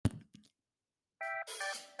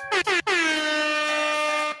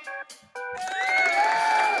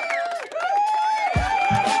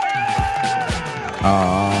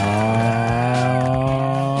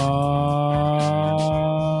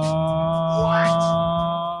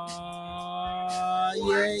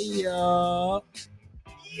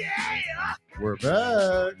Yeah. We're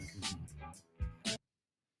back.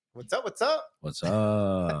 What's up? What's up? What's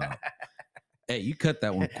up? Hey, you cut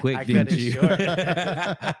that one quick, I didn't cut it you?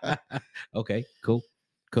 short. Okay, cool.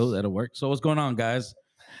 That'll work. So what's going on, guys?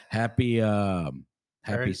 Happy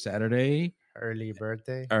Early- Saturday. Early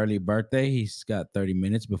birthday. Early birthday. He's got 30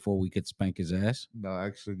 minutes before we could spank his ass. No,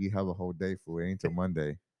 actually, you have a whole day for it. Ain't till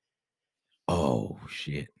Monday. Oh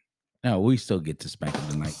shit. No, we still get to spank him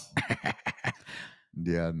tonight.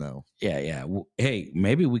 Yeah, no. Yeah. Hey,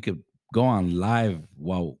 maybe we could go on live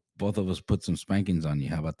while both of us put some spankings on you.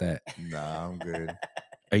 How about that? Nah, I'm good.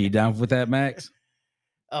 Are you down with that, Max?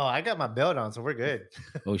 Oh, I got my belt on, so we're good.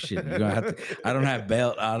 Oh shit. You're gonna have to. I don't have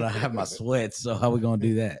belt. I don't have my sweats. So how we gonna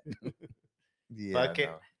do that? Yeah, Fuck it.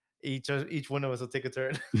 no. Each one of us will take a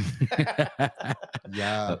turn.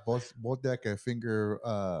 Yeah, both that can finger.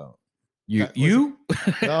 You?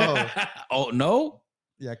 No. Oh no.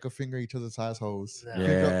 Yeah, could finger each other's assholes. No.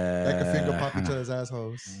 That could finger pop each Yeah. other's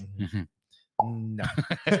assholes. No.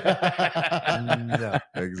 No.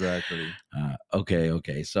 Exactly.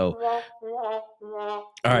 Okay. So,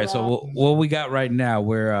 all right. So what we got right now,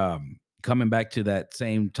 we're coming back to that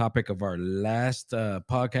same topic of our last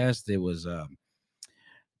podcast. It was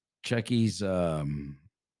Chucky's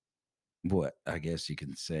what I guess you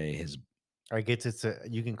can say his I guess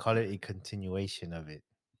you can call it a continuation of it.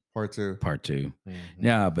 Part 2. part 2. Mhm.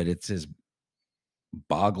 Yeah, but it's his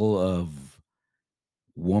boggle of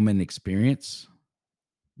woman experience.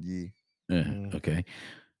 Yeah. Okay.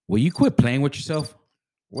 Will you quit playing with yourself?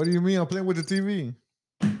 What do you mean? I'm playing with the TV.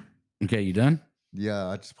 Okay, you done? Yeah,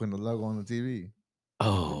 I just put the logo on the TV.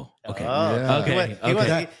 Oh, okay. Oh, Yeah.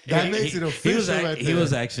 Okay. That makes it official. He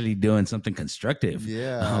was actually doing something constructive.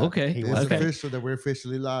 Yeah. Oh, okay. He It's was official that we're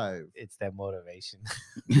officially live. It's that motivation.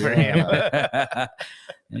 For him.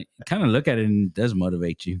 Kind of look at it and it does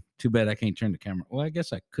motivate you. Too bad I can't turn the camera. Well, I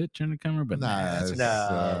guess I could turn the camera, but Nah, yeah, don't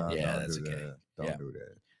that's do okay. that. Don't do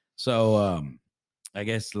that. So, I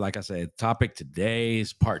guess, like I said, topic today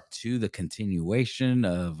is part 2, the continuation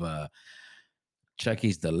of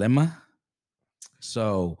Chucky's dilemma.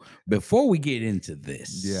 So, before we get into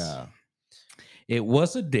this, Yeah. it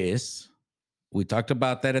was a diss. We talked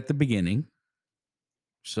about that at the beginning.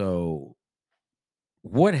 So,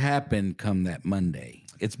 what happened come that Monday?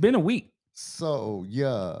 It's been a week. So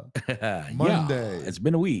yeah, Yeah, Monday. it's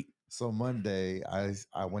been a week. So Monday,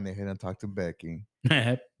 I went ahead and talked to Becky,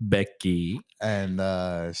 Becky.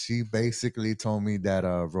 and she basically told me that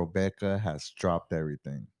Rebecca has dropped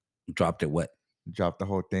everything. Dropped it what? Dropped the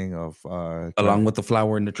whole thing of Along with the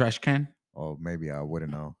flower in the trash can? Oh, maybe I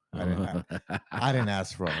wouldn't know. I didn't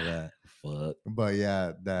ask for all that. Fuck. But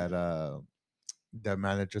yeah, that the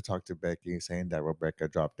manager talked to Becky saying that Rebecca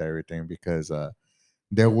dropped everything because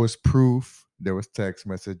there was proof, there was text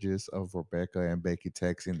messages of Rebecca and Becky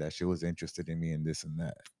texting that she was interested in me and this and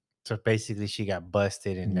that. So basically, she got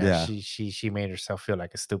busted, and now Yeah. she made herself feel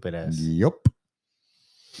like a stupid ass. Yup.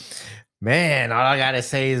 Man, all I gotta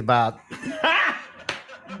say is about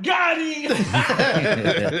got him.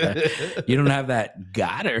 You don't have that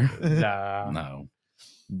got her. Nah. No.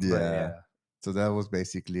 Yeah. So that was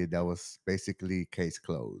basically case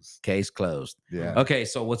closed. Case closed. Yeah. Okay,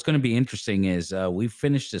 so what's going to be interesting is we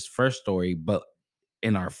finished this first story, but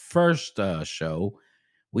in our first show,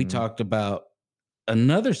 we Mhm. talked about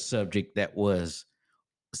another subject that was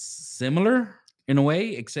similar in a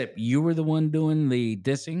way, except you were the one doing the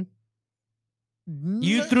dissing.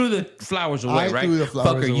 You threw the flowers away, I right? threw the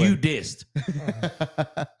flowers Fucker, away. you dissed.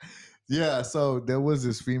 Yeah, so there was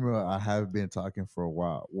this female I have been talking for a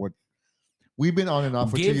while. We've been on and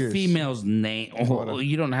off for 2 Give years. females name. Oh,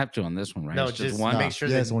 you don't have to on this one, right? No, It's just one. make sure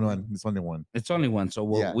Yeah, that it's one. It's only one. It's only one,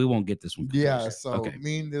 so Yeah. we won't get this one. Yeah, confused. so okay.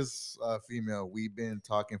 me and this female, we've been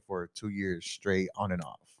talking for 2 years straight on and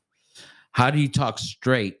off. How do you talk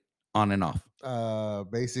straight on and off?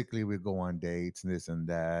 Basically we go on dates and this and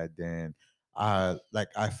that. Then I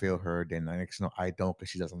feel her. Then the next I don't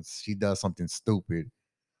because she does something stupid.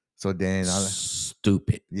 So then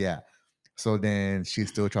Stupid. yeah. So then she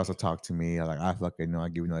still tries to talk to me. I fucking know. I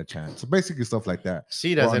give you another chance. So basically stuff like that.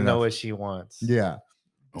 she On doesn't and know off. what she wants. Yeah.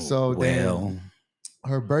 So then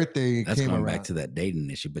her birthday that's came going around. back to that dating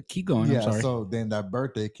issue. But keep going. Yeah. I'm sorry. So then that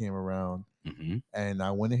birthday came around, Mm-hmm. and I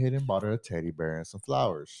went ahead and bought her a teddy bear and some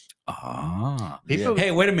flowers. Ah. People, Hey,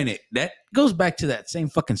 wait a minute. That goes back to that same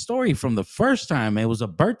fucking story from the first time. It was a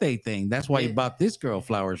birthday thing. That's why you Yeah. bought this girl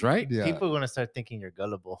flowers, right? Yeah, people are gonna start thinking you're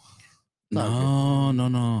gullible.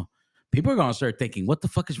 No. People are gonna start thinking, "What the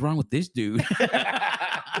fuck is wrong with this dude?"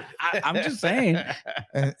 I'm just saying.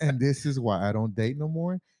 and this is why I don't date no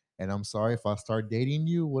more. And I'm sorry if I start dating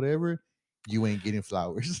you, whatever, you ain't getting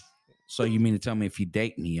flowers. So you mean to tell me if you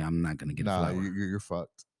date me, I'm not gonna get a Nah, flower? you're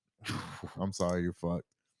fucked. I'm sorry, you're fucked.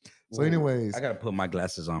 So, Well, anyways, I gotta put my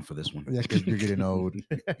glasses on for this one. yeah, because you're getting old.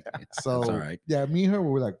 So, all right. yeah, me and her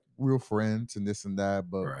were like real friends and this and that,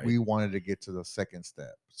 but Right. we wanted to get to the second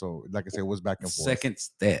step. So, like I said, it was back and forth. Second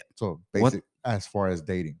step. So, What- basic as far as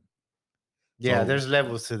dating. Yeah, So- there's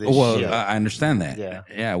levels to this Well, shit. I understand that. Yeah.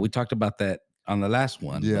 Yeah, we talked about that on the last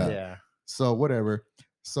one. Yeah. but- Yeah. So whatever.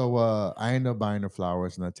 So I ended up buying her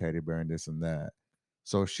flowers and a teddy bear and this and that.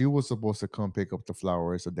 So she was supposed to come pick up the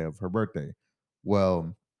flowers the day of her birthday.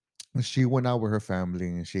 Well, she went out with her family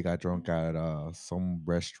and she got drunk at some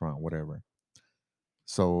restaurant, whatever.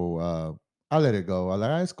 So I let it go. I like,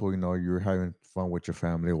 "Ah, it's cool, you're having fun with your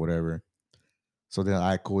family or whatever." So then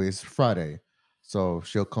I cool, it's Friday. So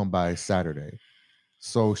she'll come by Saturday.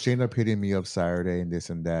 So she ended up hitting me up Saturday and this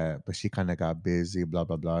and that, but she kind of got busy, blah,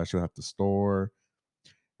 blah, blah. She was at the store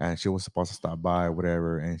and she was supposed to stop by,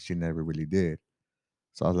 whatever, and she never really did.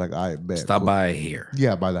 So I was like, I bet. Stop cool. by here.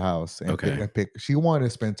 Yeah, by the house. And Okay. she wanted to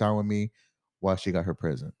spend time with me while she got her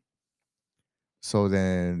present. So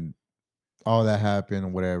then all that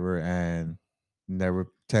happened, whatever, and never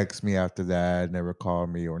text me after that, never called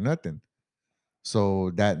me or nothing.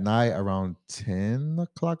 So that night around 10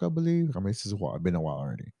 o'clock, I believe. I mean, this is been a while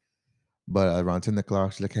already. But around 10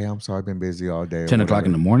 o'clock, she's like, "Hey, I'm sorry, I've been busy all day." or 10 o'clock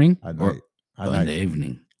in the whatever." morning? At Or night. At in night. the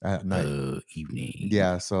evening? At night. Evening.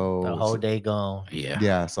 Yeah. So The whole day gone. Yeah.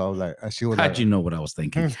 Yeah. So I was like, she was How'd like, you know what I was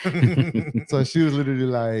thinking? so she was literally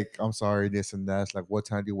like, "I'm sorry, this and that." It's like, "What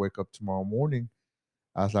time do you wake up tomorrow morning?"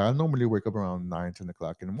 I was like, "I normally wake up around 9, 10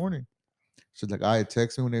 o'clock in the morning." She's like, "I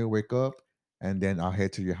text me when they wake up, and then I'll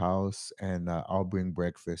head to your house and I'll bring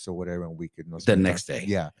breakfast or whatever, and we could The spend next time." day.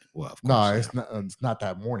 Yeah. Well, of course. No, yeah. it's not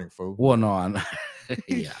that morning, fool. Well, no,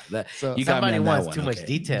 yeah. That, So you got me Somebody on that wants one, too much okay.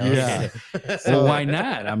 detail. Yeah. Well, So- why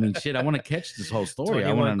not? I mean, shit, I want to catch this whole story. I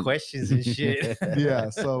 21 want to questions and shit. yeah.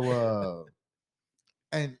 So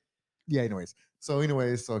and yeah, anyways, so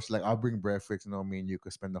she's like, "I'll bring breakfast, me and you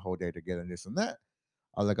could spend the whole day together and this and that."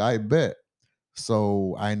 I was like, "I bet."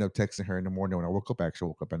 So I ended up texting her in the morning when I woke up. I actually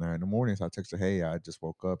woke up at 9 in the morning. So I texted her, "Hey, I just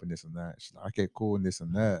woke up and this and that." She's like, "Okay, cool," and this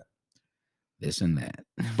and that. this and that.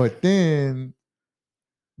 But then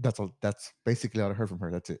that's basically all I heard from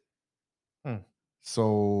her. That's it. Hmm.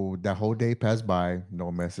 So that whole day passed by,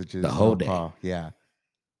 no messages, The whole no day. call. Yeah.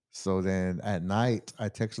 So then at night, I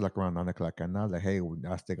texted like around 9 o'clock at night, like, "Hey,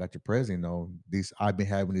 I still got your present. These I've been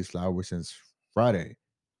having these flowers since Friday."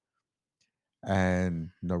 And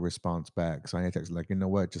no response back. So I text like, "You know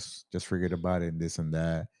what? Just forget about it and this and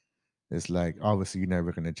that." It's like, obviously you're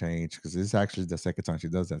never gonna change because this is actually the second time she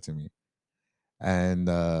does that to me. And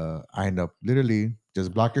I end up literally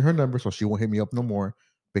just blocking her number so she won't hit me up no more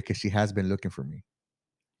because she has been looking for me.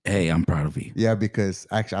 Hey, I'm proud of you. Yeah, because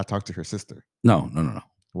actually I talked to her sister. No.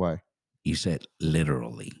 Why? You said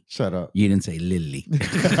literally. Shut up. You didn't say literally.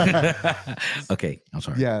 Okay, I'm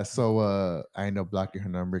sorry. Yeah, so I ended up blocking her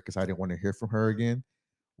number because I didn't want to hear from her again.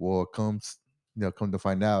 Well, come to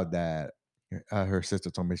find out that her sister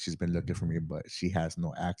told me she's been looking for me, but she has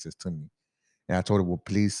no access to me. And I told her, "Well,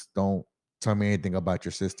 please don't tell me anything about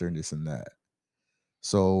your sister and this and that."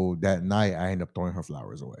 So that night, I ended up throwing her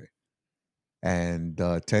flowers away, and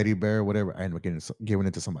teddy bear, whatever, I ended up giving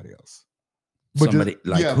it to somebody else. But Somebody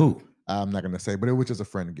like who? I'm not gonna say, but it was just a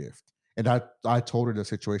friend gift. And I told her the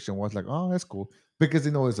situation was like, "Oh, that's cool," because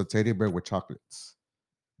it's a teddy bear with chocolates.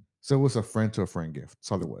 So it was a friend to a friend gift.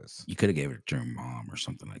 That's all it was. You could have gave it to your mom or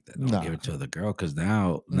something like that. Don't Nah. give it to the girl because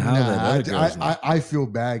now Nah, that other girl's like, I feel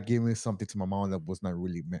bad giving something to my mom that was not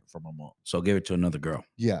really meant for my mom. so give it to another girl.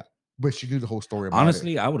 Yeah, but she knew the whole story about it.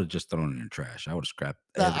 Honestly, I would have just thrown it in the trash. I would have scrapped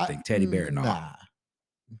everything. Teddy bear and all. Nah,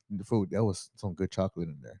 the food, there was some good chocolate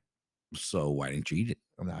in there. So why didn't you eat it?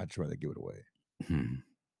 I'd just rather give it away.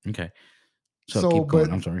 Okay. So keep going.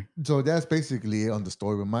 but- I'm sorry. So that's basically it on the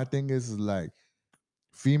story. But my thing is like,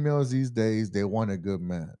 females these days, they want a good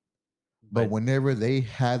man. But whenever they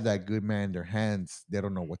have that good man in their hands, they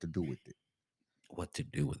don't know what to do with it. What to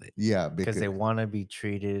do with it? Yeah, because they want to be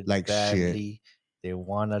treated Like shit. badly. They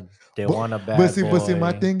want a bad but see,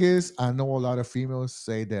 my boy. thing is, I know a lot of females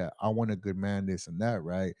say that I want a good man, this and that,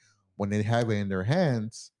 right? When they have it in their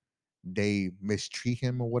hands, they mistreat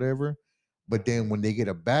him or whatever. But then when they get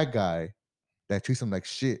a bad guy, that treats them like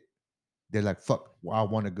shit, they're like, fuck, well, I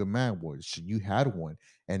want a good man. Well, shit, you had one.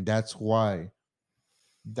 And that's why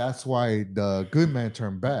the good man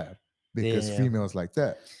turned bad because Yeah. females like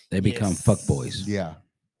that. They become Yes. fuck boys. Yeah.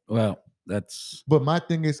 Well, that's But my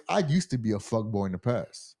thing is, I used to be a fuck boy in the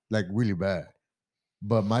past, like really bad.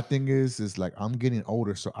 But my thing is like I'm getting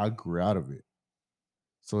older, so I grew out of it.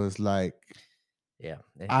 So it's like Yeah.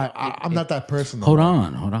 I'm not that person no hold more.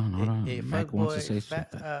 on. Hey, Mac fuck wants to boy, say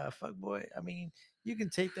something. fuck boy. I mean, you can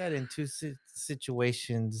take that in two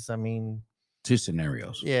situations. I mean, 2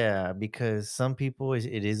 scenarios. yeah, because some people it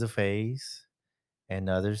is a phase, and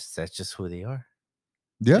others that's just who they are.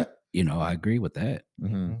 Yeah. You know, I agree with that.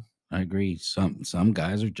 Mm-hmm. Mhm. I agree. Some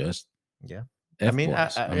guys are just Yeah. F I mean,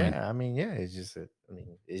 boys. yeah. It's just,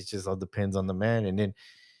 it just all depends on the man. And then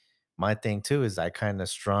my thing too is I kind of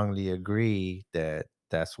strongly agree that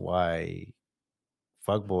that's why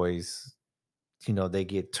fuckboys, they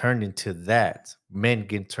get turned into that. Men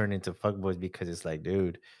get turned into fuckboys because it's like,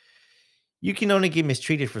 dude, you can only get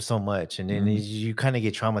mistreated for so much, and then Mhm. you kind of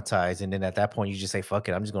get traumatized, and then at that point, you just say, "Fuck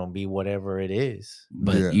it, I'm just gonna be whatever it is."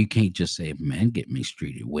 but Yeah. you can't just say men get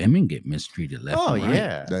mistreated. Women get mistreated left Oh and right.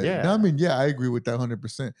 yeah, yeah. I mean, yeah, I agree with that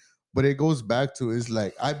 100%. But it goes back to it's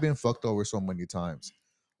like I've been fucked over so many times,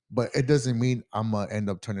 but it doesn't mean I'm gonna end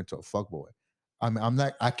up turning into a fuckboy. I mean,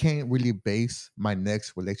 I can't really base my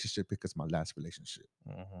next relationship because my last relationship.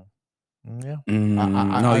 Mhm. Yeah.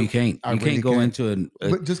 No, you can't. I You really can't go can't. into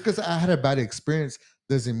But just because I had a bad experience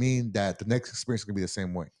doesn't mean that the next experience is gonna be the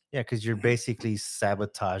same way. Yeah, because you're basically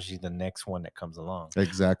sabotaging the next one that comes along.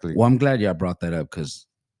 Exactly. Well, I'm glad y'all brought that up because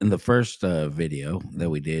in the first video that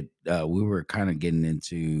we did, we were kind of getting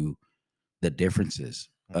into the differences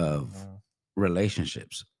of Mhm.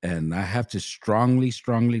 relationships, and I have to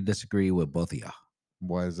strongly disagree with both of y'all.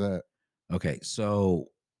 Why is that? Okay,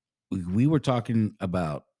 so we were talking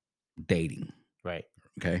about dating. Right.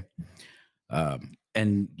 Okay,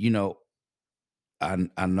 and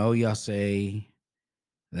I know y'all say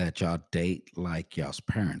that y'all date like y'all's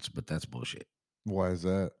parents, but that's bullshit. Why is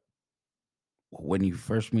that? When you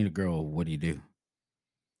first meet a girl, what do?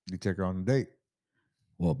 You take her on a date.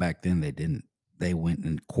 Well, back then they didn't. They went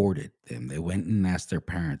and courted them. They went and asked their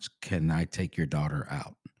parents, "Can I take your daughter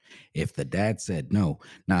out?" If the dad said no,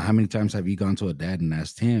 now how many times have you gone to a dad and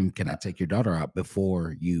asked him, "Can I take your daughter out?"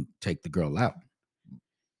 before you take the girl out?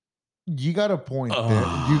 You got a point there.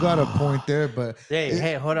 You got a point there, but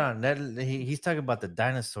Hey, hold on. He's talking about the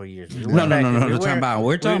dinosaur years. We No, went back.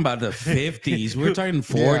 We're talking about the 50s. We're talking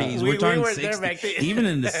 40s. we We're talking weren't there 60s. back then. Even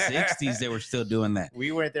in the 60s, they were still doing that.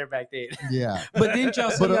 We weren't there back then. yeah. But didn't y'all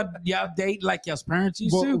say But, y'all date like y'all's parents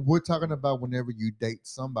used Well, to? we're talking about whenever you date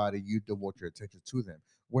somebody, you devote your attention to them.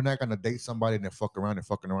 We're not gonna date somebody and then fuck around and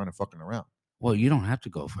fucking around and fucking around. Well, you don't have to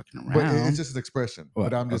go fucking But around. it's just an expression.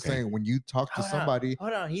 But Well, I'm just okay. saying when you talk to somebody,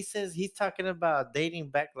 Hold on. He says he's talking about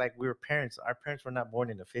dating back like we were parents. Our parents were not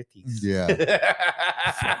born in the 50s. Yeah.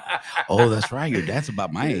 Oh, that's right. Your dad's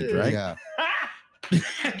about my age, right? yeah,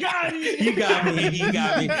 Got it. You got me. You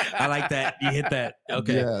got me. I like that. You hit that.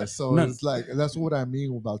 Okay. yeah. So No. it's like that's what I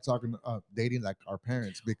mean about talking dating like our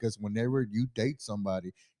parents. Because whenever you date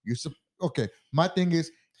somebody, okay. My thing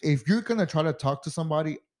is, if you're gonna try to talk to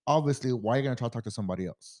somebody, obviously, why are you gonna try to talk to somebody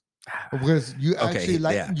else? Because you actually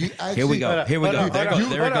Here we go. Here we go. There it goes.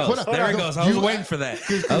 There it goes. I was waiting for that.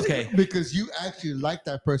 Okay. Because you actually like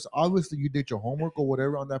that person. Obviously, you did your homework or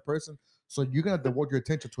whatever on that person. So you're gonna devote your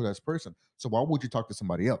attention to that person. So why would you talk to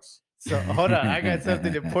somebody else? So hold on, I got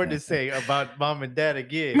something important to say about mom and dad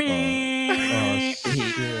again.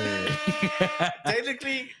 Shit.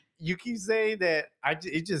 Technically, you keep saying that.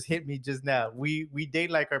 It just hit me just now. We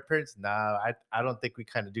date like our parents. Nah, I don't think we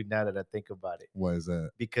kind of do now that I think about it. What is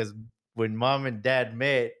that? Because when mom and dad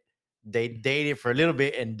met, they dated for a little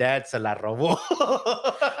bit, and dad se la robó.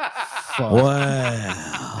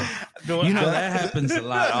 Wow. No, You know that happens a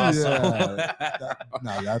lot also.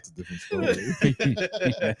 No, that's a different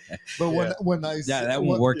story. But when I Yeah, that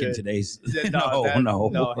won't work in today's. No,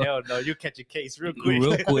 hell no. You catch a case real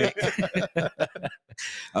quick.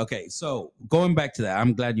 Okay, so going back to that,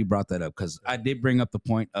 I'm glad you brought that up because I did bring up the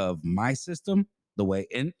point of my system, the way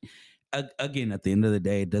in. Again, at the end of the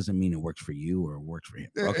day, it doesn't mean it works for you or it works for him.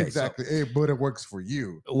 Okay, exactly. But it works for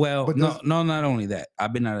you. Well, but no, not only that.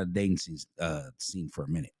 I've been out of dating scene for a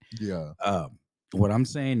minute. Yeah. What I'm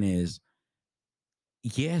saying is,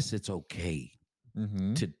 yes, it's okay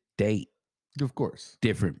to date, of course,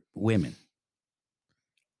 different women.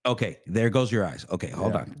 Okay, there goes your eyes. Okay,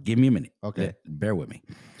 hold on. Give me a minute. Okay. Bear with me.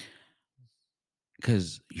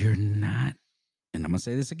 Because you're not, and I'm going to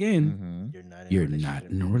say this again, you're not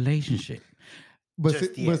in a relationship. Just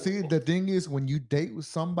but yet. see, the thing is, when you date with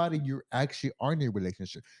somebody, you actually are in a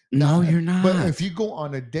relationship. No, Now, you're but not. if you go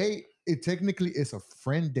on a date, it technically is a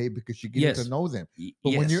friend date because you're getting to Yes. know them. But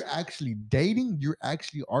when Yes. you're actually dating, you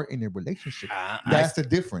actually are in a relationship. I That's the st-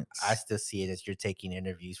 difference. I still see it as you're taking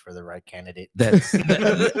interviews for the right candidate. That's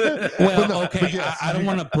But well, no, okay. but yes, I don't you-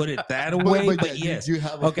 want to put it that way, but but yeah, yes. you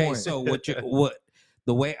have a Okay, point. so what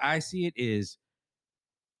the way I see it is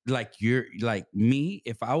like you're like me.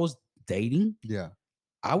 If I was dating, Yeah,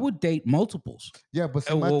 I would date multiples. yeah. But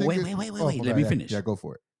see, my Well, thing wait, is, wait, wait, wait, oh, wait. my Let God, me yeah, finish. yeah, go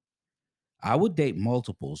for it. I would date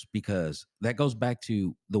multiples because that goes back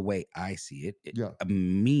to the way I see it. Yeah,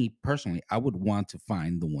 Me personally, I would want to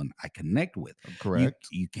find the one I connect with. correct.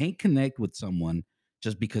 You can't connect with someone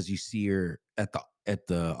just because you see her at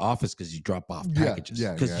the office because you drop off Yeah, packages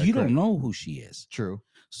yeah, because yeah, you correct. don't know who she is. True.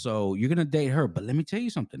 So you're gonna date her. But let me tell you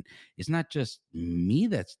something. It's not just me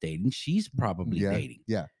that's dating. She's probably Yeah, dating.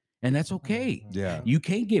 yeah, And that's okay. yeah. You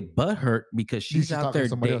can't get butthurt because she's She's out talking to there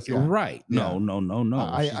somebody else, dating. yeah. Right. Yeah. No.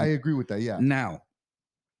 I agree with that. Yeah. Now,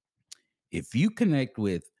 if you connect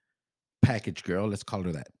with package girl, let's call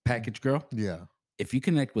her that package girl. Yeah. If you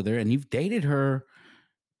connect with her and you've dated her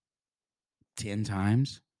 10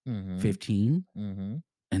 times, Mm-hmm. 15, Mm-hmm.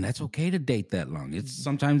 and that's okay to date that long. It's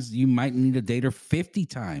sometimes you might need to date her 50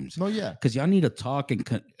 times No, yeah. because y'all need to talk and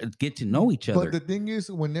get to know each other. But the thing is,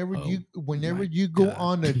 whenever Oh, whenever my you go God.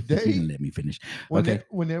 on a date, Let me finish. okay. Okay.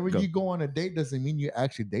 Whenever go. you go on a date, doesn't mean you're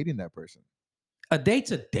actually dating that person. A date's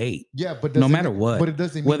a date. Yeah, but No doesn't matter mean- what. But it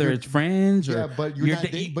doesn't mean Whether you're- it's friends or yeah, but you're not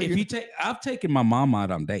dating. But if you take I've taken my mom out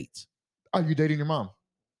on dates. are you dating your mom?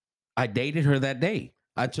 I dated her that day.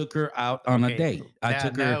 I took her out on a Okay, date. I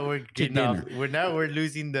took her now we're to getting off. dinner. We're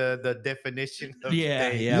losing the definition of Yeah,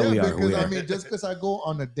 date. yeah, we are. Because We I are. mean, just because I go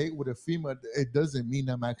on a date with a female, it doesn't mean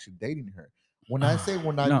I'm actually dating her. When I say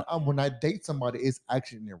No. when I date somebody, it's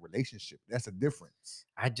actually in a relationship. That's a difference.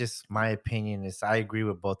 My opinion is I agree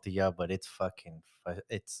with both of y'all, but it's fucking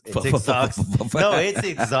it's Fu- fu- fu- exhausting. fu- fu- No, it's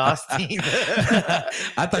exhausting.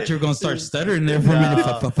 I thought you were gonna start stuttering there for a minute.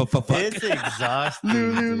 No, Fuck. it's exhausting.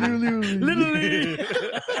 dude.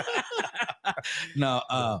 No,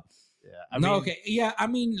 Yeah, okay, yeah. I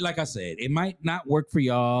mean, like I said, it might not work for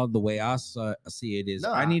y'all. The way I see it is,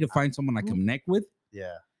 No, I need to find someone I connect with,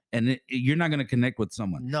 yeah. and you're not gonna connect with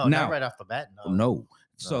someone. No, now, not right off the bat. No. no.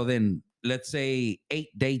 So No. then, let's say 8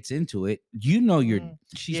 dates into it, you know,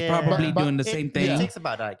 she's Yeah. probably But doing the It- same It thing. takes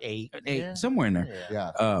about like eight. Yeah. Somewhere in there.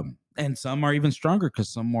 Yeah. Yeah. And some are even stronger because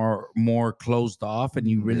some are more closed off, and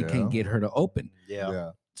you really Yeah. can't get her to open. Yeah.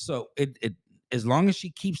 Yeah. So it as long as she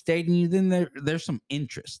keeps dating you, then there's some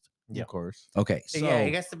interest. Yeah. Of course. Okay, so Yeah,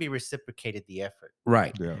 it has to be reciprocated the effort.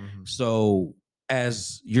 right. Yeah. Mhm. So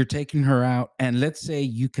as you're taking her out, and let's say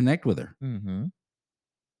you connect with her, Mm-hmm.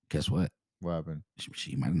 guess what? What happened?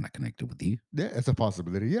 She might have not connected with you. Yeah, it's a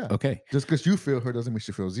possibility. Yeah. Okay. Just because you feel her doesn't mean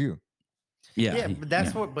she feels you. Yeah, but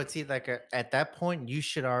that's yeah. what. But see, like at that point, you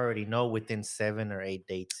should already know within 7 or 8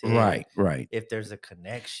 dates, in Right. if there's a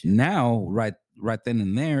connection. Now, right then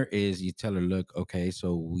and there is you tell her, look, okay,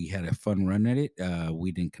 so we had a fun run at it.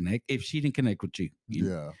 We didn't connect. If she didn't connect with you,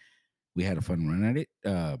 Yeah. we had a fun run at it.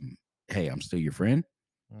 Hey, I'm still your friend.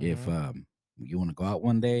 If Mhm. you want to go out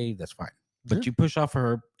one day, that's fine. But Yeah. you push off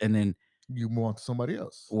her, and then, You move on to somebody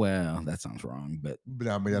else. well, that sounds wrong, but But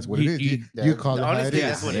I mean, that's what You- it is. You, Yeah, you call it how it honestly, is.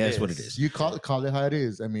 that's what Yeah, it that's is. what it is. You call it how it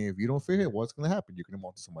is. I mean, if you don't fit here, what's going to happen? You're going to move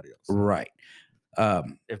on to somebody else. right.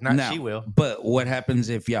 If not, Now, she will. But what happens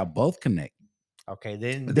if y'all both connect? Okay,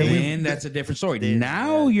 then Then that's a different story. then-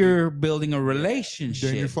 Now yeah. you're building a Then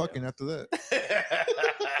relationship. you're fucking after that.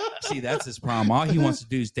 See, that's his problem. All he wants to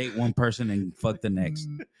do is date one person and fuck the next.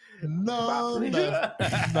 No,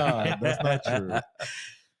 that's not true.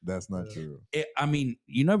 That's not true. I mean,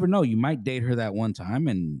 you never know. You might date her that one time,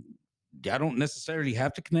 and y'all don't necessarily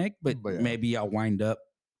have to connect, but But yeah. maybe y'all wind up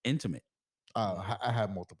intimate. I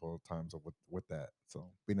had multiple times with that. So,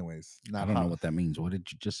 but anyways, I don't know what that means. What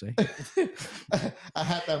did you just say? I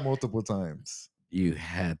had that multiple times. You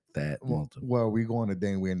had that multiple. Well, we go on a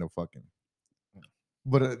date and we end up fucking.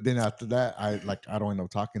 But then after that, I don't end up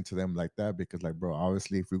talking to them like that because, like, bro,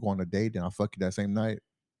 obviously, if we go on a date and I fuck you that same night,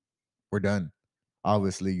 we're done.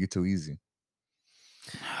 Obviously, you're too easy.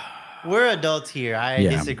 We're adults here. I Yeah.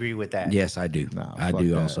 disagree with that. Yes, I do. Nah, I fuck do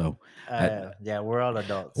that. also. Yeah, we're all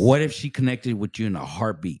adults. What if she connected with you in a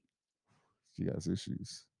heartbeat? She has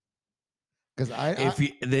issues. Because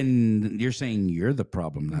Then you're saying you're the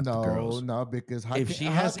problem, not the no, girls. no, because If she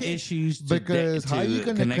has issues, because how you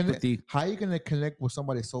gonna connect with you, how you gonna connect with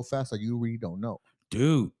somebody so fast that you really don't know?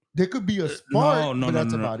 dude? There could be a spark, no, but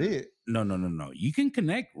that's no. about it. No. You can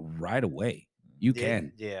connect right away. You Yeah,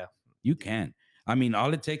 can. Yeah. You can. I mean,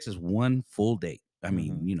 all it takes is one full date. I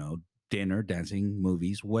mean, dinner, dancing,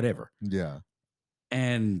 movies, whatever. Yeah.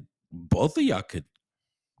 And both of y'all could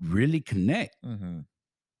really connect. Mm-hmm.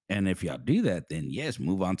 And if y'all do that, then yes,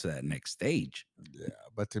 move on to that next stage. Yeah.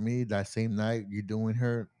 But to me, that same night you doing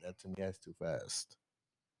her, that to me that's too fast.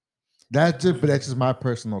 But that's just my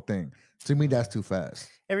personal thing. To me, that's too fast.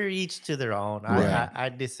 Every each to their own. Right. I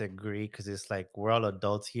disagree because it's like we're all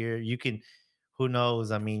adults here. You can, who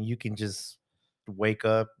knows? I mean, you can just wake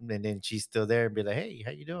up and then she's still there and be like, "Hey,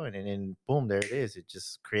 how you doing?" And then boom, there it is. It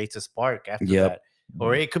just creates a spark after Yep. that.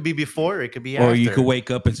 Or it could be before, it could be Or after. you could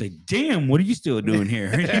wake up and say, "Damn, what are you still doing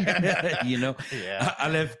here?" Yeah.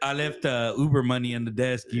 I left Uber money on the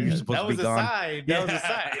desk. You're Yeah, supposed that to was be a gone. sign. That was a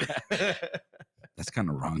sign. That's kind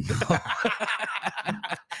of wrong, though.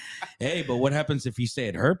 Hey, but what happens if you stay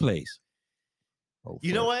at her place? Oh,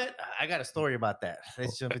 You know fuck. what? I got a story about that.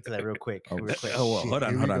 Let's jump into that real quick. Oh, real quick. Oh, well, shit. hold on,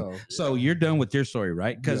 Here hold we on. go. So you're done with your story,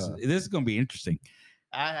 right? Because Yeah. this is gonna be interesting.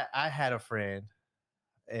 I had a friend,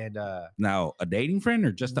 and Now, a dating friend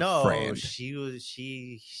or just a no, friend? she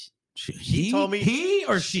told me he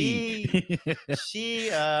or she.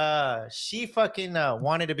 she fucking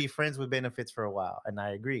wanted to be friends with benefits for a while, and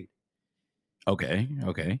I agreed. Okay.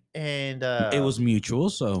 And It was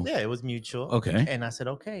mutual, so yeah, it was mutual. okay. And I said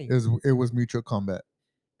okay. It was mutual combat.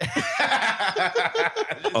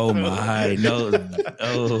 Oh my, no.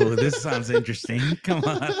 Oh, this sounds interesting. Come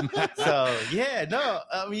on. So yeah, no,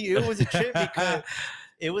 I mean it was a trip because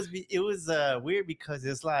it was weird because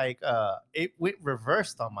it's like it went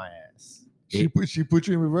reversed on my ass. She put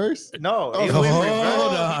you in reverse? No, Oh, it so went hold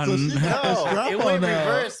reversed. on. So she got the No, strap it on went now.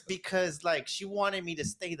 reversed because like she wanted me to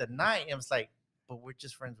stay the night. And I was like, but we're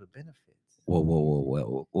just friends with benefits.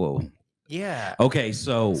 Whoa. Yeah. Okay,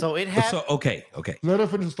 so So it had. so okay. Let her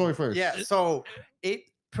finish the story first. Yeah. So it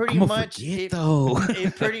pretty I'm gonna much. forget though.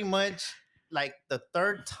 It pretty much like the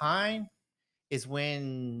third time is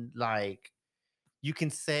when like you can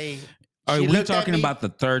say. Are she we looked at talking me- about the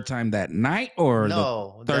third time that night or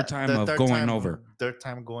no the third time of going over? Third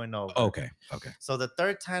time going over. Okay. So the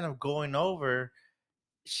third time of going over,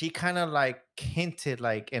 she kind of like hinted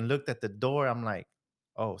like and looked at the door. I'm like,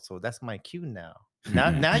 oh, so that's my cue now.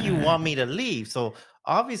 Now you want me to leave. So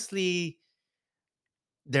obviously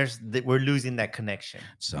we're losing that connection.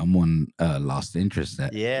 Someone lost interest.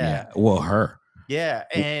 Yeah. Well, her. Yeah.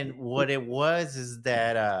 And what it was is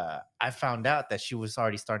that I found out that she was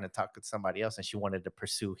already starting to talk to somebody else and she wanted to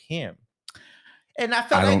pursue him. And I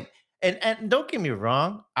felt like and don't get me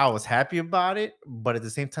wrong, I was happy about it, but at the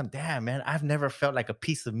same time, damn man, I've never felt like a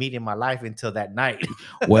piece of meat in my life until that night.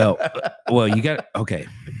 Well, you got okay.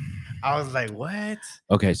 I was like, what?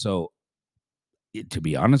 Okay, so to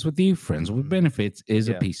be honest with you, friends with benefits is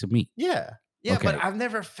a Yeah. piece of meat. Yeah. Yeah, Okay. but I've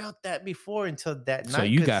never felt that before until that night. So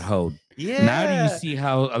you got 'cause- hoed. Yeah. Now do you see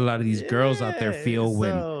how a lot of these girls out there feel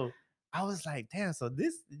when So I was like, damn. So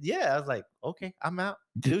I was like, okay, I'm out.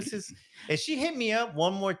 Deuces. And she hit me up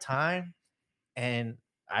one more time, and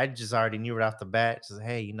I just already knew right off the bat. She's like,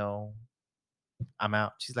 hey, I'm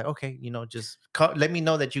out. She's like, okay, just let me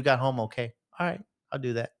know that you got home okay. All right, I'll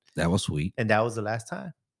do that. that was sweet. And that was the last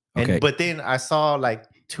time. Okay. But then I saw like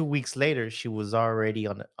 2 weeks later, she was already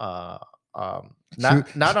on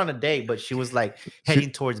not on a date, but she was like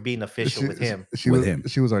heading towards being official with him. She With was him.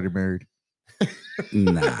 She was already married.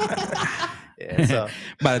 Nah. Yeah, so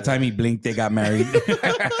By the time he blinked, they got married.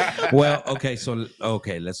 Well, okay, so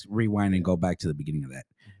let's rewind and go back to the beginning of that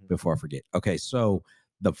before I forget. Okay, so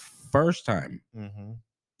the first time Mhm.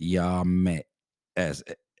 y'all met as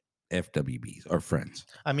FWBs or friends.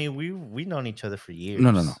 I mean, we known each other for years. No.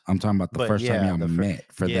 I'm talking about the But first time yeah, y'all met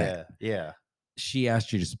for that. Yeah. She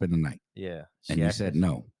asked you to spend the night Yeah. and you said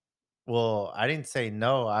no. Well, I didn't say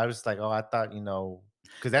no. I was like, oh, I thought,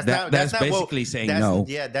 because that's That's not basically saying no.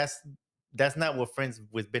 Yeah, that's not what friends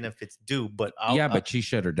with benefits do. But But she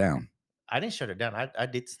shut her down. I didn't shut her down. I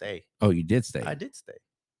did stay. Oh, you did stay. I did stay.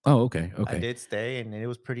 Oh, okay. I did stay, and it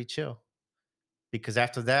was pretty chill. Because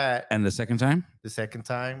after that, And the second time? the second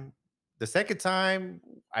time,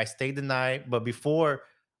 I stayed the night. But before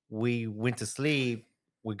we went to sleep,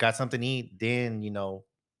 we got something to eat. Then,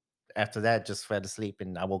 after that, just fell asleep,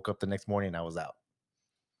 and I woke up the next morning. And I was out.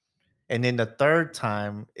 And then the third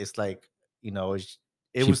time, it's like, it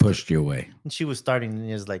She was pushed you away. and she was starting,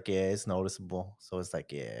 and it's like, yeah, it's noticeable. So it's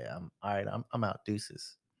like, yeah, I'm all right. I'm out.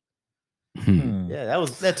 Deuces. Yeah,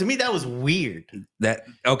 that to me that was weird. That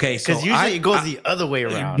okay? So Because usually it goes the other way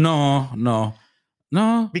around.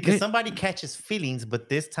 No. Because somebody catches feelings, but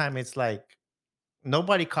this time it's like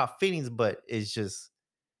nobody caught feelings, but it's just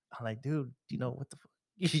I'm like, dude, what the fuck?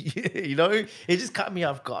 It just caught me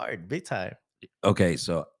off guard big time. Okay,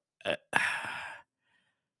 so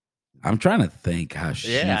I'm trying to think how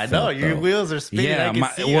she. Yeah, I know. felt, Your though. wheels are spinning. Yeah, I can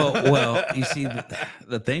see 'em. well, you see,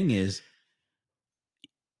 the thing is,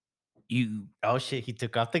 you. Oh shit! He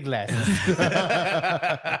took off the glasses.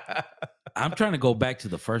 I'm trying to go back to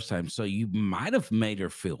the first time, so you might have made her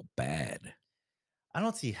feel bad. I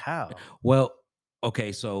don't see how, Well,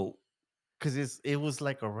 okay, so because it was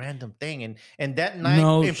like a random thing, and that night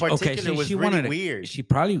no, in okay, particular so was she really wanted to. weird. She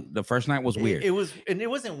probably the first night was weird It was, and it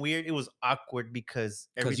wasn't weird. It was awkward because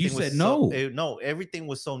you everything was said no. no, everything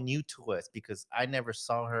was so new to us because I never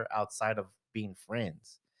saw her outside of being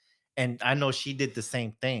friends, and I know she did the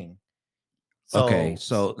same thing. Okay,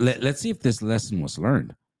 So, so let's see if this lesson was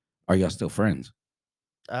learned. Are y'all still friends?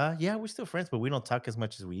 yeah, we're still friends, but we don't talk as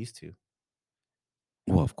much as we used to.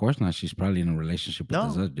 Well, of course not. She's probably in a relationship with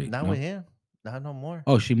this No, other dude. not No? with him. Not no more.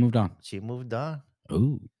 Oh, she moved on. She moved on,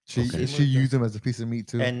 Ooh, She okay. she used him as a piece of meat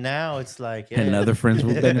too. and now it's like yeah. Another friends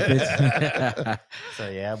with benefits. So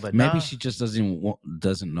yeah, but Maybe nah, she just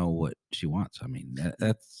doesn't know what she wants. I mean,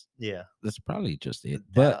 that's yeah. probably just it.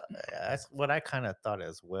 But That's what I kind of thought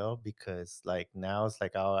as well because like now it's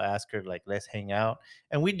like I'll ask her like let's hang out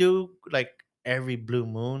and we do like every blue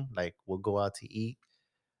moon like we'll go out to eat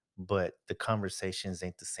but the conversations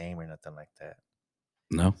ain't the same or nothing like that.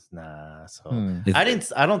 no, Nah, so Hmm.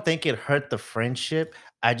 I don't think it hurt the friendship.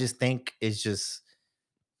 I just think it's just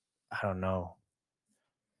I don't know.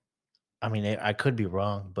 I mean, I could be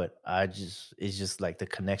wrong, but it's just like the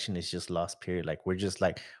connection is just lost. Period. Like we're just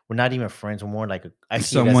like we're not even friends. We're more like I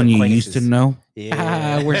see it as someone you used to acquaintances. know.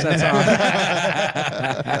 Yeah, Where's that song?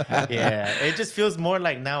 yeah, it just feels more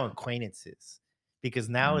like now acquaintances because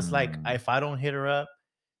now it's like Mm. if I don't hit her up,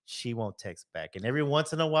 she won't text back, and every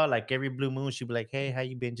once in a while, like every blue moon, she'll be like, "Hey, how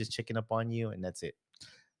you been? Just checking up on you," and that's it.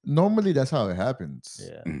 Normally, that's how it happens.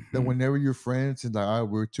 Yeah, That Mhm. whenever you're friends and like, all right,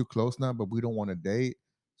 we're too close now, but we don't want to date.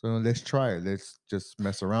 So let's try it. Let's just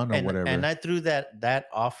mess around or whatever. and I threw that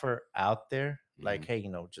offer out there, like, Mhm.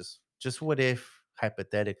 hey, just what if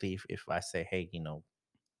hypothetically, if I say, hey,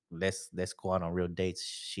 let's go out on real dates,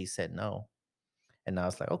 she said no, and I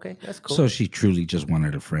was like, okay, that's cool. So she truly just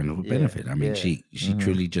wanted a friend with Yeah, benefit. I mean, yeah. she Mhm.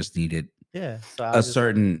 truly just needed Yeah, so I a was just like,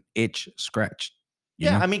 certain itch scratched. You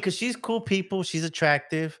yeah, know? I mean, because she's cool people, she's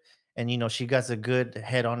attractive, and she got a good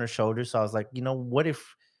head on her shoulders. So I was like, what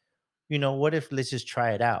if let's just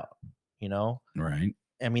try it out? You know, Right.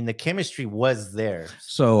 I mean, the chemistry was there.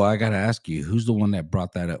 So I gotta ask you, who's the one that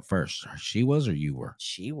brought that up first? She was, or you were?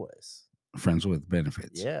 She was, Friends with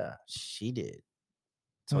benefits. yeah, she did.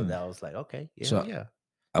 So Hmm. that was like, okay, yeah, So- yeah.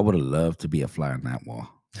 I would have loved to be a fly on that wall.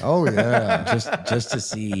 Oh yeah. Just to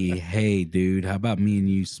see, hey, dude, how about me and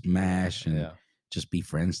you smash and Yeah. just be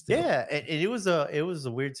friends still? Yeah, and it was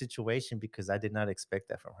a weird situation because I did not expect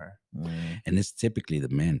that from her. Mm. And it's typically the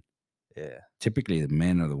men. Yeah. Typically the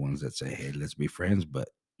men are the ones that say, hey, let's be friends, but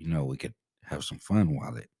we could have some fun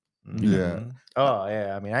while it Yeah. Mhm. Oh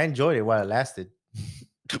yeah. I mean, I enjoyed it while it lasted.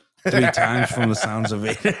 3 times from the sounds of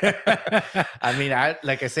it. I mean,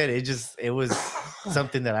 like I said, it was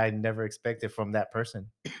something that I never expected from that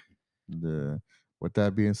person. Yeah. With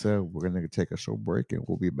that being said, we're gonna take a short break and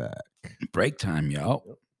we'll be back. Break time,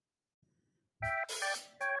 y'all.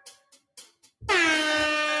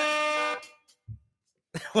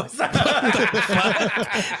 What's that?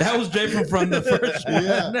 That was different from the first one.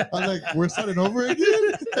 Yeah. I'm like, we're starting over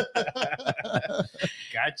again.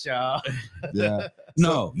 Gotcha. Yeah.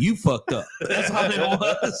 No, you fucked up. That's how it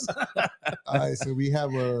was. All right. So we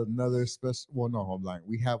have another special. Well, no, hold on.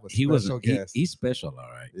 We have a He special wasn't. guest. He's special,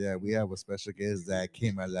 all right. Yeah, we have a special guest that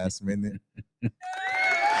came at last minute.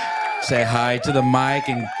 Say hi to the mic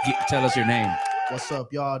and tell us your name. What's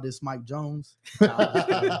up, y'all? This Mike Jones.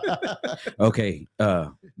 Okay,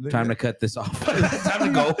 time to cut this off. Time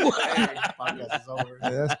to go. Hey, podcast is over.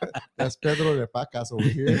 Yeah, that's Pedro de Pacas over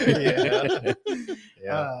here. Yeah.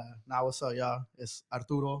 Yeah. Now, what's up, y'all? It's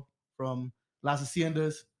Arturo from Las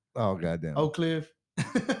Haciendas, Oh goddamn. Oak Cliff. That's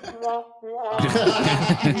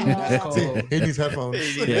See, cold. he needs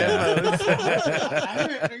headphones. Yeah. I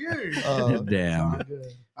hear it through yours. Damn. Sound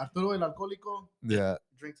good. Arturo el Alcohólico. Yeah.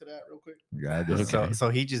 Drink to that real quick. Goddamn. Okay. So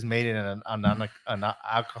he just made it an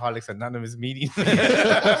Alcoholics Anonymous meeting. I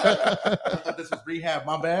thought this was rehab.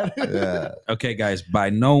 My bad. Yeah. Okay, guys. By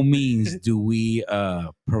no means do we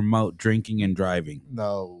promote drinking and driving.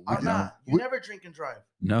 No. I'm not. You we- never drink and drive.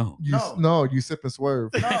 No. You sip and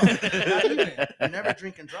swerve. No, not even. You never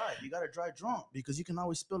drink and drive. You gotta drive drunk because you can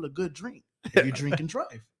always spill a good drink if you drink and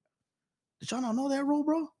drive. Did y'all not know that rule,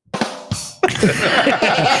 bro?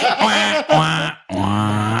 Wah, wah,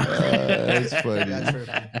 wah. That's funny. That's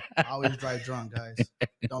tripping. I always drive drunk, guys.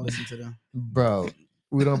 Don't listen to them. Bro,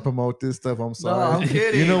 We don't promote this stuff. I'm No, sorry. I'm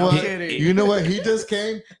kidding. You know I'm what? kidding. You know what? He just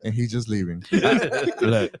came and he's just leaving. Look,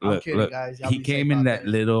 I'm look, kidding, look. guys. Y'all He be came safe in out that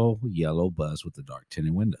there. little yellow bus with the dark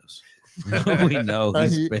tinted windows. We know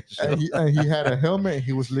And he's he, special. and he had a helmet. And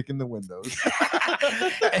he was licking the windows.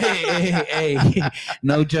 hey,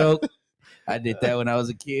 no joke. I did that when I was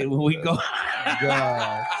a kid. When we go,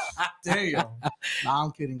 God. Damn. Nah,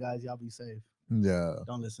 I'm kidding, guys. Y'all be safe. Yeah.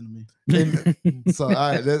 Don't listen to me. And so, all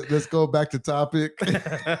right, let's go back to topic.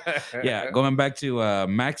 yeah, going back to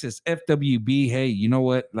Max's FWB. Hey, you know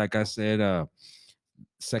what? Like I said,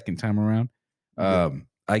 second time around,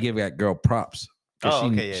 I give that girl props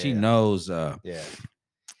because she knows.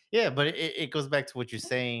 Yeah, but it goes back to what you're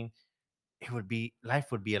saying.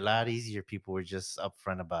 Life would be a lot easier. People were just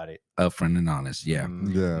upfront about it, upfront and honest. Yeah.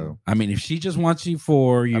 Yeah. I mean, if she just wants you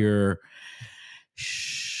for your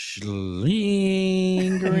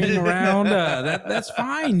lingering around, that's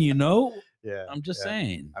fine, you know. Yeah, I'm just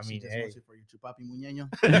saying. I She mean, just wants it for you, chupapi muñeño.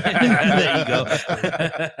 There you go.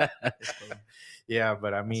 It's cool. Yeah,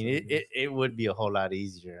 but I mean, what it it would be a whole lot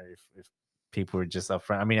easier if people were just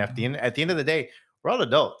upfront. I mean, at the end of the day, we're all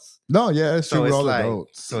adults. No, yeah, it's true. So We're it's all like,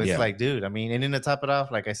 adults. so it's Yeah. like, dude. I mean, and then to top it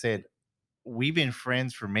off, like I said, we've been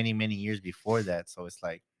friends for many, many years before that. So it's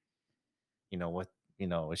like, you know what,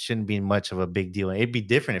 it shouldn't be much of a big deal. It'd be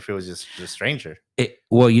different if it was just a stranger.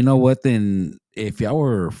 Well, you know what? Then if y'all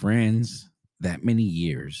were friends that many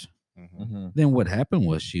years, Mhm. then what happened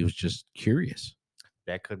was she was just curious.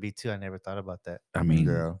 That could be too. I never thought about that. I mean,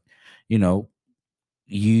 Yeah. you know,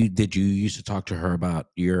 you used to talk to her about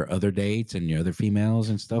your other dates and your other females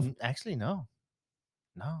and stuff? Actually, no.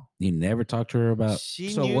 You never talked to her about. She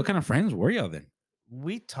So knew- what kind of friends were y'all then?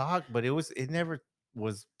 We talked, but it never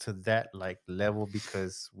was to that like level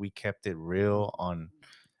because we kept it real on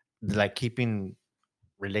like keeping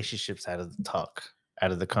relationships out of the talk,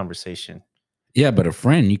 out of the conversation. Yeah, but a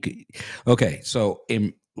friend, you could. Okay, so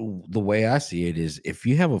in the way I see it is, if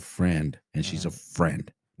you have a friend and she's a friend,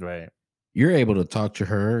 Right. you're able to talk to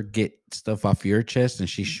her, get stuff off your chest, and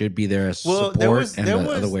she should be there as Well, support and the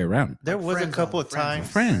other way around. There Like was a friend couple zone, of friend times.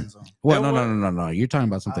 zone, Friend. friend zone. Well, There no. You're talking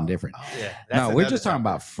about something different. Yeah. No, we're another just talking topic.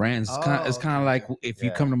 about friends. It's Oh, kind of like okay. if you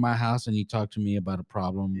Yeah. come to my house and you talk to me about a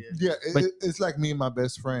problem. Yeah, But- it's like me and my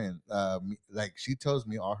best friend. Like she tells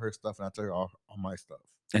me all her stuff, and I tell her all my stuff.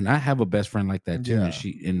 And I have a best friend like that too.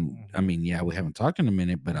 Yeah. And I mean, yeah, we haven't talked in a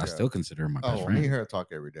minute, but I Yeah. still consider her my best Oh, friend. me and her talk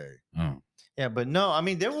every day. Oh. Yeah, but no, I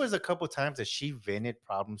mean, there was a couple times that she vented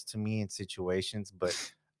problems to me in situations,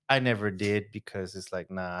 but I never did because it's like,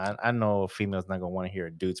 nah, I know a female's not gonna want to hear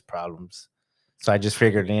a dude's problems, so I just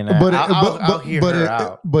figured, I'll hear her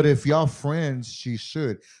out. But if y'all friends, she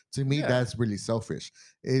should. To me, Yeah. that's really selfish.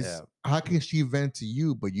 Is Yeah. how can she vent to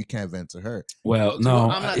you, but you can't vent to her? Well, Dude, no,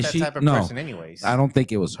 I'm not is that she- type of no, person, anyways. I don't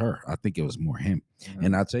think it was her. I think it was more him. Mhm.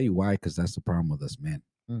 And I'll tell you why, because that's the problem with us men.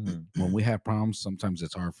 Mhm. When we have problems, sometimes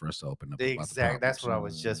it's hard for us to open up. About the Exactly. That's what I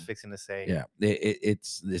problems. was just fixing to say. Yeah,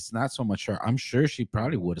 it's not so much her. I'm sure she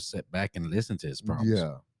probably would have sat back and listened to his problems.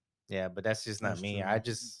 Yeah. Yeah, but that's just not That's me. true.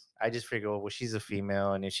 I just figure, well, she's a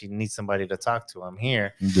female, and if she needs somebody to talk to, I'm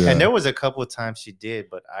here. Yeah. And there was a couple of times she did,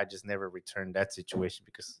 but I just never returned that situation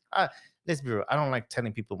because let's be real, I don't like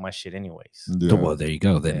telling people my shit anyways. Yeah. Well, there you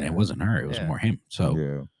go. Then Yeah. it wasn't her. It was Yeah. more him. So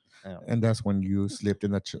Yeah. Yeah. And that's when you slipped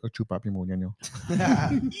in a chupapi muñeño.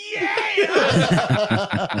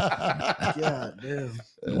 Yeah, damn.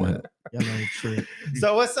 what? Y'all know the trick.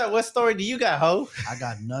 So what's up? What story do you got, ho? I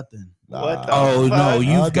got nothing. What the Oh no, fuck?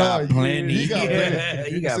 you've Oh, got no, plenty. you got plenty. Yeah,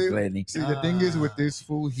 you got See- plenty. See, the thing is with this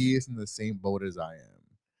fool, he is in the same boat as I am.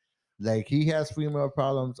 Like he has female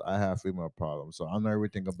problems, I have female problems. So I know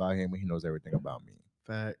everything about him, and he knows everything about me.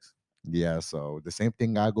 Facts. Yeah, so the same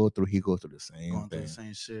thing I go through, he goes through the same Going through thing. the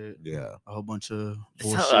same shit. Yeah. A whole bunch of So,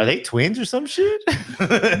 bullshit. are they twins or some shit?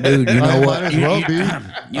 Dude, you know Might what? as well be. You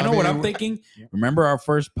I know what mean, I'm thinking? Remember our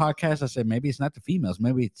first podcast? I said maybe it's not the females,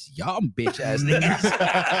 maybe it's y'all bitch ass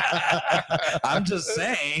niggas. I'm just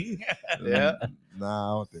saying. Yeah.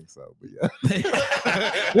 Nah, I don't think so. But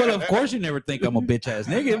yeah. Well, of course you never think I'm a bitch ass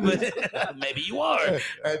nigga, but maybe you are.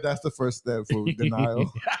 And that's the first step for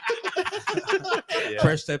denial. Yeah.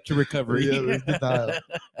 First step to recovery. Yeah, it's denial.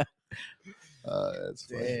 That's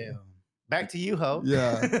funny. Damn. Back to you, ho.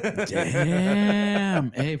 Yeah.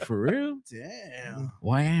 Damn. Hey, for real? Damn.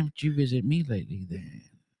 Why haven't you visited me lately then?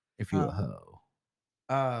 If you're a hoe.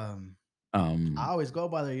 I always go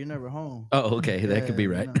by there. You're never home. Oh, okay. That could be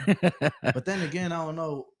Yeah, right. But then again, I don't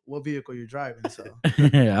know what vehicle you're driving. So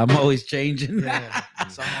I'm always changing. yeah.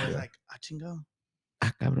 So I'm always like, ah, chingo.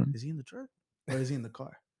 Ah, cabrón. Is he in the truck? Or is he in the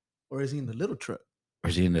car? Or is he in the little truck? Or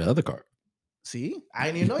is he in the other car? See, I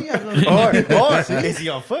didn't even know you had a Or See? is he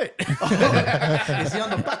on foot? Is he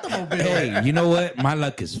on the Patamobile? Hey, you know what? My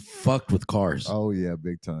luck is fucked with cars. Oh yeah,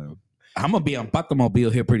 big time. I'm gonna be on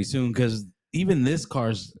Patamobile here pretty soon because even this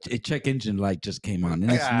car's check engine light just came on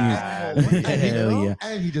and it's God. new. What the Hell hell? yeah!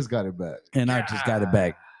 And he just got it back. And I just got it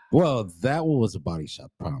back. Well, that was a body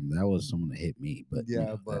shop problem. That was someone that hit me. But Yeah, you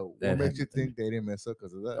know, but that what had makes you nothing- think they didn't mess up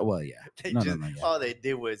because of that? Well, yeah. They No, just, no, yeah. all they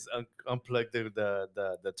did was unplug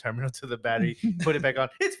the terminal to the battery, put it back on.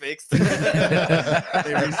 It's fixed. They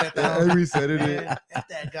reset the I reset it. Man, F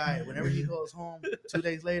that guy. Whenever he goes home, 2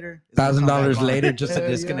 days later, it's gonna come $1,000 back on. later just to Hell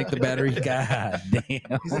disconnect yeah. the battery. God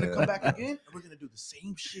damn. He's gonna Yeah. come back again, and we're gonna do the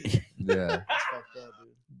same shit. Yeah. That's fucked up,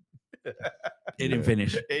 dude. It didn't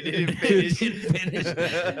finish. It didn't finish. It didn't finish.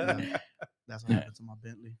 Yeah. That's what happened to my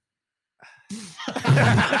Bentley.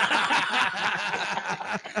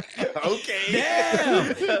 Okay.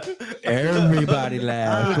 Damn. Everybody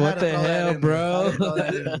laughed. I What had to the throw that hell, in there. I had to throw bro?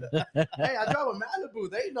 that in there. Hey, I drive a Malibu.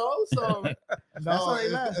 They know, so that's No, how they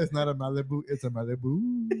laugh. it's not a Malibu. It's a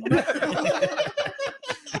Malibu.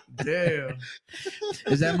 Damn.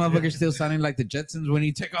 Is that motherfucker still sounding like the Jetsons when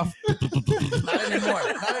he take off? Not anymore.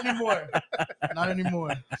 Not anymore. Not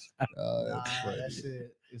anymore. Oh, Nah, that's funny. that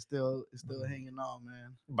shit is still hanging on,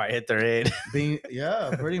 man. Might hit their head.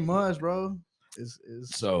 Yeah, pretty much, bro. Is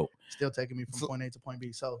So still taking me from So- point A to point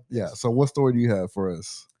B. So Yeah. So, what story do you have for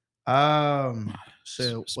us?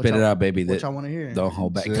 shit. spit it out, baby. What That, y'all want to hear? don't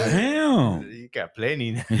hold back. Shit. Damn. You got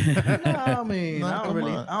plenty. Nah, I mean, Nah, I don't come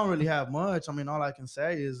really, on. I don't really have much. I mean, all I can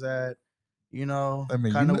say is that, you know, I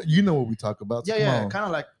mean, kind of, you know what we talk about. So yeah,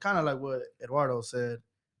 come on. kind of like what Eduardo said.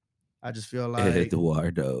 I just feel like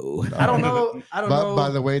Eduardo. I don't know. I don't know. By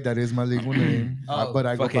the way, that is my legal name. Oh, but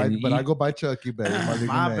I go by fucking I you- go by Chucky, baby. My legal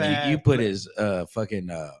My name. bad. You put his fucking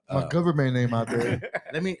My government name out there.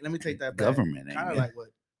 let me take that back. government name. Kind of yeah. like what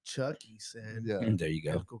Chucky said. Yeah. There you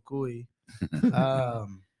go. El Cucuy. I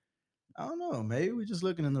don't know. Maybe we're just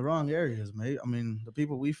looking in the wrong areas. Maybe I mean the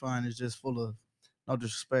people we find is just full of no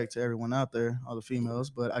disrespect to everyone out there, all the females,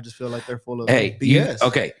 but I just feel like they're full of Hey, you, BS.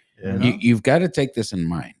 okay. Yeah. know? You've got to take this in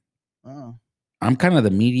mind. Oh. I'm kind of the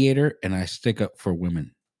mediator, and I stick up for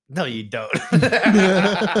women. No, you don't.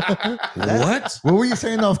 What? What were you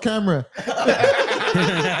saying off camera? What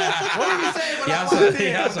were you saying? when I Y'all walked some,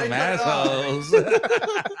 in? y'all They some cut it off.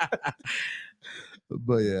 assholes.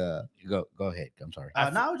 But yeah. Go ahead. I'm sorry. No,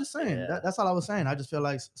 I was just saying. Yeah. That's all I was saying. I just feel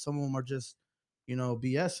like some of them are just,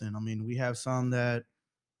 BSing. I mean, we have some that,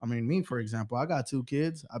 me, for example, I got 2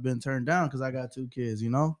 kids. I've been turned down because I got 2 kids,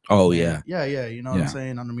 Oh And yeah. yeah. You know what I'm Yeah.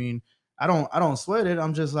 saying? I don't sweat it.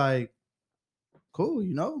 I'm just like, cool,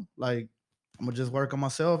 like I'm gonna just work on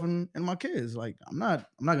myself and my kids. Like I'm not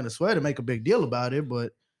gonna sweat and make a big deal about it,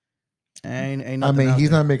 but ain't I nothing mean, out he's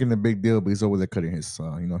there. not making a big deal, but he's over there cutting his,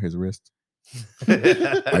 his wrist.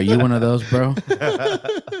 Are you one of those, bro?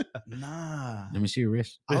 Nah. Let me see your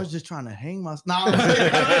wrist. I was just trying to hang myself. Nah,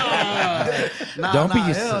 Don't be a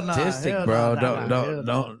hell nah, statistic, hell bro. nah, hell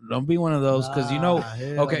nah. Don't be one of those because Hell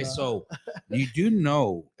nah. so you do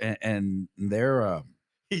know, and they're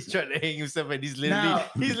He's trying to hang himself, and he's Now-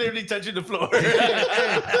 literally touching the floor.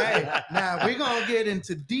 hey, now we're gonna get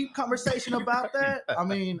into deep conversation about that. I've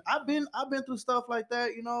been through stuff like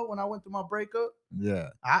that, when I went through my breakup.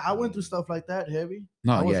 Yeah. I went through stuff like that heavy.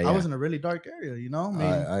 no, I was, yeah, I yeah. was in a really dark area,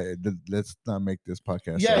 Let's not make this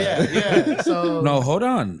podcast. yeah. So No, hold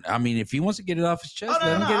on. If he wants to get it off his chest, Oh, no,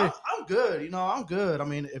 let him no, get it. I'm good.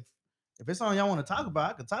 I'm good. If it's something y'all want to talk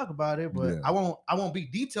about, I can talk about it, but Yeah. I won't be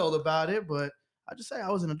detailed about it. But I just say I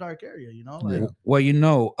was in a dark area, like Yeah. Well,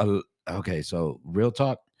 okay, so real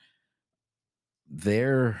talk.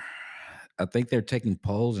 I think they're taking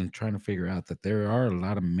polls and trying to figure out that there are a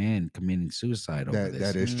lot of men committing suicide over this.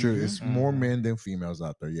 That is true. It's Mhm. more men than females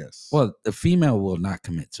out there. Yes. Well, the female will not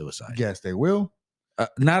commit suicide. yes, they will.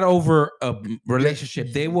 Not over a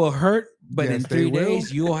relationship. They will hurt, but in Yes, they 3 will.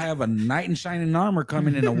 days, you'll have a knight in shining armor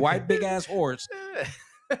coming in a white big ass horse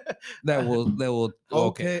that will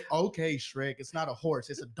okay, Shrek. It's not a horse,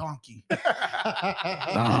 it's a donkey.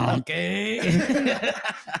 Okay.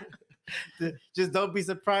 Just don't be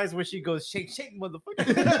surprised when she goes shake, shake, motherfucker.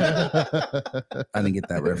 I didn't get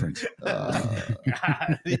that reference.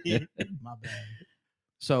 My bad.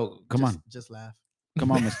 So come on, Just laugh.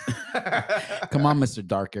 come on, Mr.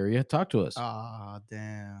 Dark Area. Talk to us. Ah,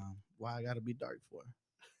 damn. Why I gotta be dark for?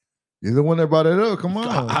 You're the one that brought it up. Come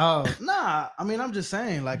on. Nah, I'm just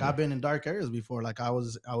saying, like I've been in dark areas before. Like I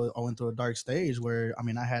went through a dark stage where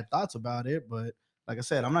I had thoughts about it, but like I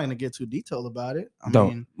said, I'm not gonna get too detailed about it.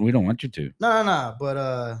 We don't want you to. No. But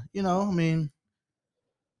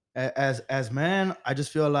as man, I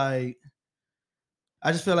just feel like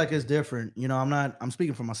I just feel like it's different. You know, I'm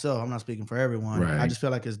speaking for myself. I'm not speaking for everyone. I Right. just feel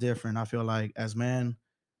like it's different. I feel like as men,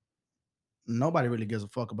 nobody really gives a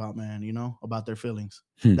fuck about man, you know, about their feelings.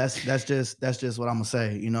 Hmm. That's just what I'm gonna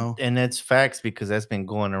say, you know. And it's facts because that's been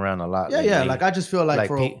going around a lot Yeah, yeah. lately. Like I just feel like Like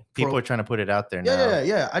for people a, are trying to put it out there yeah, now. yeah,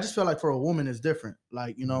 yeah. I just feel like for a woman it's different.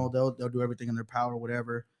 Like, you know, they'll do everything in their power,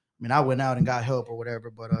 whatever. I mean, I went out and got help or whatever,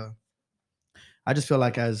 but I just feel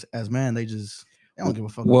like as man, they don't give a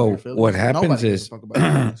fuck about your Well, feelings. what happens Nobody gives a is fuck about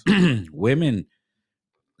your feelings. women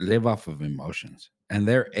live off of emotions, and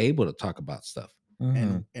they're able to talk about stuff.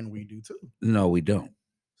 Mhm. And we do too. No, we don't.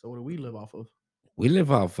 So what do we live off of? We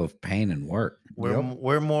live off of pain and work. Yep.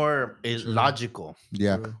 We're more True. logical.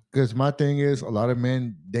 Yeah, True. because my thing is, a lot of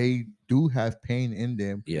men, they do have pain in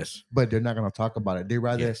them, Yes. but they're not gonna talk about it.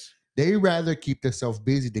 Yes. They rather keep themselves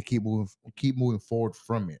busy to keep moving forward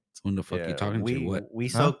from it. Who the fuck you talking to? What? we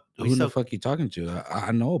Huh? soak Who we the soak fuck you talking to?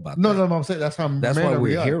 I know about No, that. no, no. I'm saying that's how That's men why are we're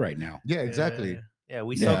react. here right now. Yeah, exactly. yeah,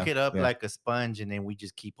 we Yeah, soak it up yeah. like a sponge and then we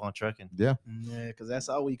just keep on trucking. Yeah, Yeah, because that's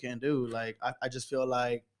all we can do. Like I just feel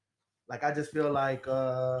like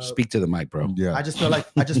Speak to the mic, bro. yeah. I just feel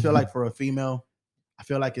like for a female, I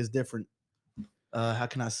feel like it's different. How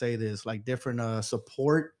can I say this? Like different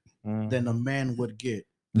support than a Mhm. man would get.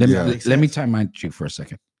 Let Yeah. me Makes let me sense? time out you for a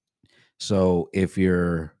second. So if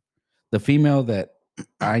you're the female that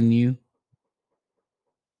I knew,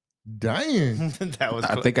 Dying. That was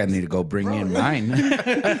I think I need to go bring Bro, in yeah. mine.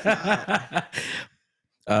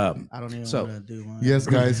 I don't even So- want to do one. Yes,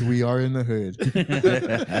 guys, we are in the hood.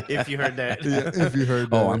 if you heard that. Yeah, if you heard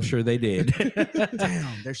that. Oh, I'm sure they did.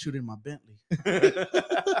 Damn, they're shooting my Bentley.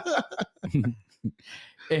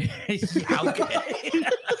 Yeah, okay. You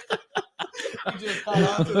just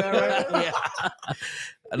caught on to that right there? Yeah.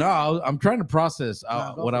 No, I'm trying to process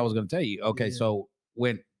Nah, go what for I it. was going to tell you. Okay, Yeah. so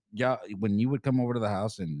when you would come over to the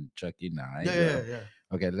house and Chucky and I, Yeah.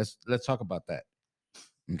 okay, let's talk about that.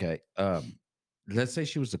 Okay, let's say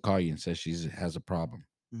she was to call you and says she has a problem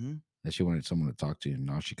Mm-hmm. that she wanted someone to talk to, and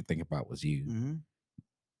all she could think about was you. Mm-hmm.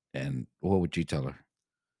 And what would you tell her?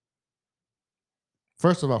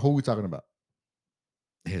 First of all, who are we talking about?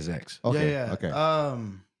 His ex. Okay. Yeah. Okay.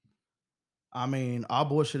 I mean, all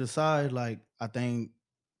bullshit aside, like I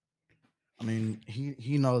mean,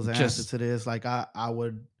 he knows the answer Just- to this. Like I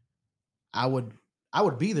would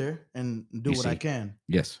be there and do You what I see. can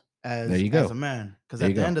Yes. as There you go. as a man. Because There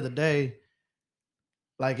at you the go. end of the day,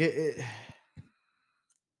 like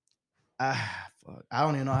fuck, I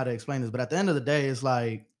don't even know how to explain this, but at the end of the day, it's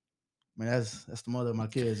like, I mean, that's the mother of my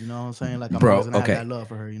kids. You know what I'm saying? Like I'm Bro, always gonna okay. have that love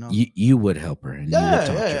for her. You know? You would help her and you Yeah, would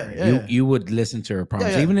talk to yeah, her. yeah. You would listen to her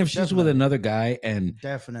problems, yeah, even if she's with definitely. another guy and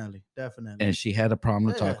Definitely. she had a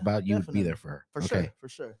problem to Yeah, talk about. You would be definitely. there for her. For Okay.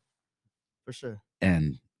 sure. For sure.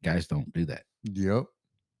 And guys don't do that. Yep.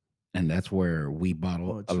 And that's where we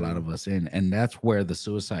bottle Oh, a lot true. of us in, and that's where the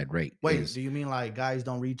suicide rate Wait, is. do you mean like guys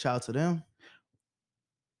don't reach out to them?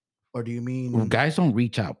 Or do you mean Well, guys don't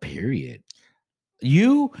reach out. Period.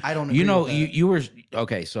 You I don't you agree know with you that, you were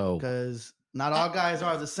okay. So because not all guys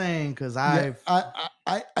are the same. Because Yeah,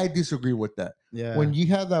 I've I disagree with that. yeah. When you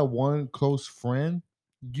have that one close friend,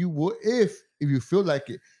 you will if you feel like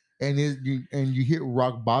it, and you hit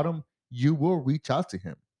rock bottom, you will reach out to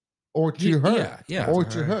him or to her, yeah, or to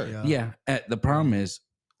to her, her. yeah. The problem is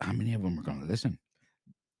how many of them are going to listen.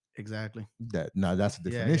 Exactly. That's a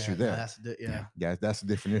different issue no, there. That's a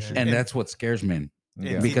different issue. And And- that's what scares men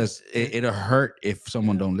Yeah. because it'll hurt if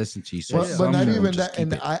someone don't listen to you. So But not some will even just that. keep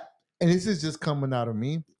And it. and this is just coming out of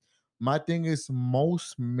me. My thing is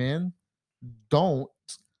most men don't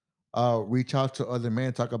reach out to other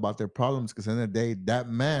men, talk about their problems, because in the end of the day, that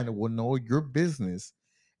man will know your business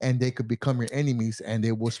and they could become your enemies and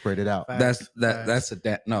they will spread it out. Facts. That's a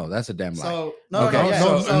damn lie. So no, Okay, no, yeah.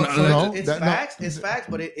 so- So, no, so no, it's that- no. facts. It's facts,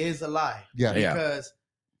 but it is a lie. Yeah. Yeah. Because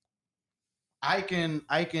I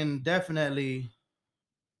can definitely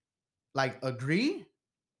like agree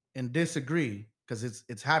and disagree because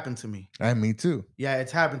it's happened to me. And me too. Yeah,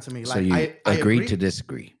 it's happened to me. So Like you I agree agree to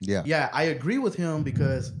disagree. Yeah. Yeah, I agree with him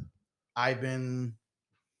because I've been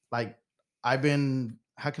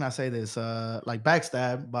how can I say this? Like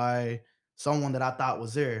backstabbed by someone that I thought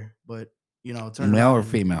was there, but turned Male around or and-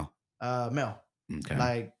 female? Male. Okay.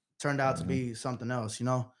 Like turned out to Mhm. be something else,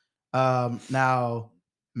 Now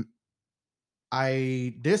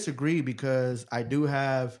I disagree because I do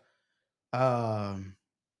have let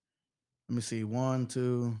me see, 1,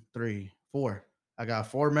 2, 3, 4. I got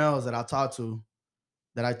 4 males that I talked to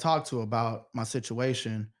about my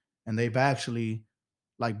situation, and they've actually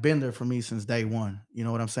like been there for me since day one. You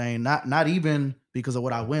know what I'm saying? Not even because of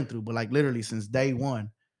what I went through, but like literally since day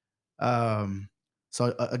one.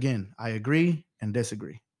 So again, I agree and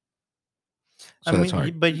disagree. So that's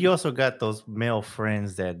hard. But you also got those male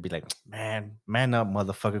friends that be like, man up,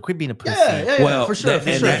 motherfucker, quit being a pussy. Yeah, Well, for sure, that- for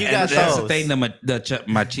and, sure. that- You and got that's the those. thing. The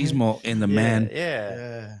machismo in the Yeah, man yeah.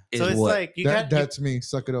 Yeah. So is it's what like That's me.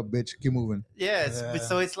 Suck it up, bitch. Keep moving. yes. Yeah.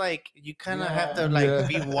 So it's like you kind of have to Yeah.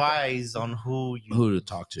 like Yeah. be wise on who to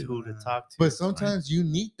talk to. to talk to. But sometimes you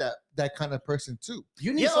need that kind of person too.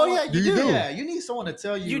 You need Yeah, oh, someone, yeah, you do. Yeah, you need someone to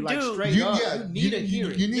tell you, You like do. straight up. You need to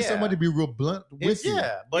hear it. You need Yeah. somebody to be real blunt with It's- you.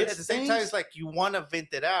 Yeah, but It at the same time, stings. it's like you want to vent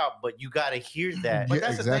it out, but you got to hear that. But Yeah,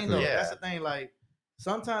 that's the thing, though. exactly. Yeah. That's the thing. Like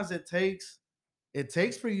sometimes it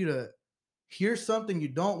takes for you to hear something you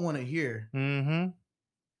don't want to hear. Mm-hmm.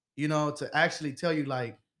 You know, to actually tell you,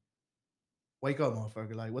 like, wake up,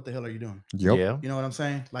 motherfucker. Like, what the hell are you doing? Yep. Yeah. You know what I'm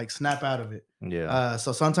saying? Like, snap out of it. Yeah.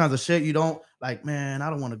 So sometimes the shit you don't like, man, I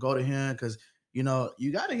don't want to go to him because you know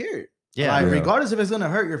you got to hear it. Yeah. Like, Yeah. regardless if it's gonna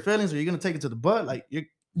hurt your feelings or you're gonna take it to the butt, like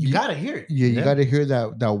you got to hear it. Yeah, you Yeah. got to hear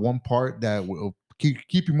that one part that will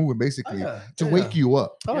keep you moving, basically, to Yeah. wake you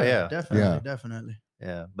up. Oh, yeah. definitely, Yeah. definitely.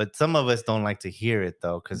 Yeah. But some of us don't like to hear it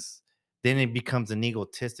though, because then it becomes an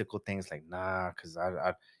egotistical thing. It's like, nah, because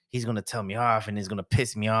he's gonna tell me off and he's gonna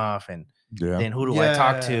piss me off, and Yeah. then who do I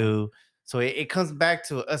talk Yeah. to? So it comes back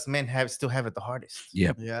to us men still have it the hardest.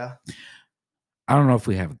 Yep. Yeah. I don't know if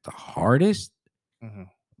we have it the hardest, Mhm.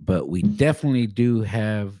 but we definitely do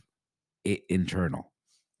have it internal.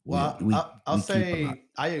 Well, We- I'll we keep a lot. say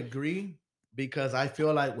I agree because I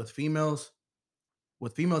feel like with females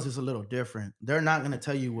it's a little different. They're not gonna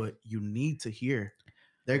tell you what you need to hear.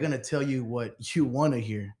 They're gonna tell you what you want to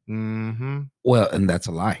hear. Mm-hmm. Well, and that's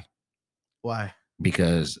a lie Why?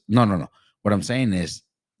 because no. What I'm saying is,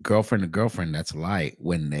 girlfriend to girlfriend, that's a lie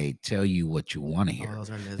when they tell you what you want to Oh, hear. those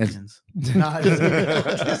are lesbians. Nah,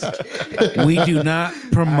 just kidding. We do not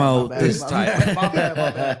promote bad, this my type. bad, my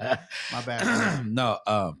bad. My bad. No,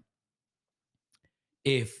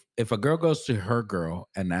 if a girl goes to her girl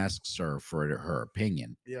and asks her for her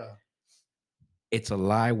opinion, Yeah. it's a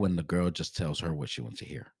lie when the girl just tells her what she wants to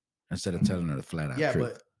hear instead of telling her the flat out Yeah,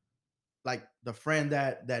 truth. but like the friend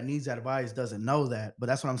that needs that advice doesn't know that. But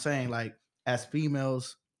that's what I'm saying. Like as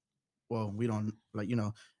females, well, we don't like, you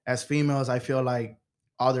know, as females, I feel like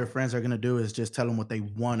all their friends are gonna do is just tell them what they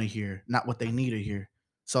want to hear, not what they need to hear.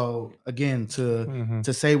 So again, Mm-hmm.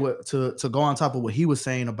 to say what to go on top of what he was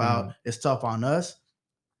saying about it's tough on us.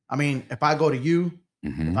 I mean, if I go to you,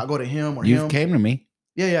 Mhm. if I go to him or You him, came to me.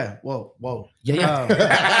 yeah. Whoa. Yeah, yeah.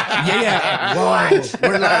 Yeah. Whoa.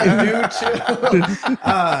 We're live, dude.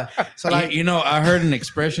 Chill. So like, you know, I heard an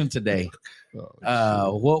expression today.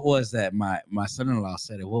 Oh, What was that? My son-in-law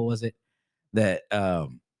said it. What was it? That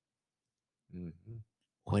Mm-hmm.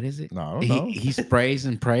 what is it? no, I don't know. He sprays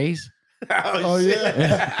and prays. Oh,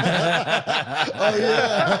 yeah. Oh,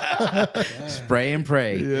 yeah. Spray and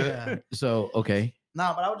pray. yeah. So okay.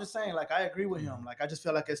 Nah, but I was just saying, like, I agree with him. Like, I just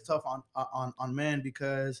feel like it's tough on men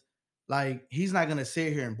because, like, he's not gonna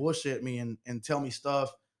sit here and bullshit me and tell me stuff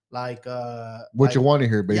like What like, you want to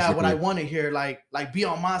hear, basically. yeah, what I want to hear, like be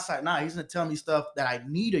on my side. Nah, he's gonna tell me stuff that I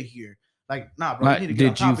need to hear. Like, nah, bro, Like, you need to get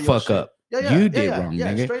on did top you of your fuck shit. up? Yeah, You did yeah, wrong,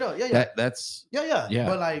 yeah, nigga. straight up, yeah. That's Yeah. Yeah.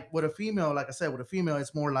 But like with a female, like I said, with a female,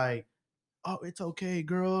 it's more like, oh, it's okay,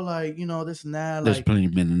 girl. Like, you know, this and that. there's Like, plenty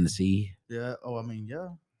of men in the sea. yeah. Oh, I mean, yeah.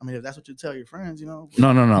 I mean, if that's what you tell your friends, you know.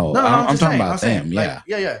 No. No, I'm just talking saying, about I'm saying, them. like,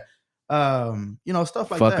 Yeah. You know, stuff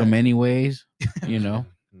like Fuck that. them anyways. You know.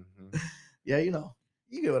 Mm-hmm. Yeah, you know,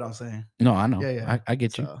 you get what I'm saying. No, I know. Yeah. I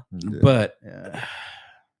get you. So, Yeah. But yeah.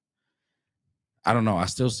 I don't know. I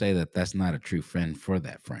still say that that's not a true friend for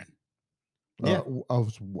that friend. Yeah.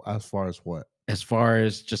 As far as what? As far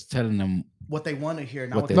as just telling them, What they want to hear,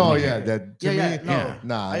 not What what they they No, wanna yeah, hear. that to Yeah, me, no, yeah.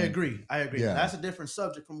 nah. I agree. Yeah. That's a different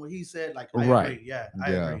subject from what he said. Like, I Right. agree. Yeah,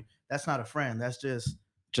 I Yeah. agree. That's not a friend. That's just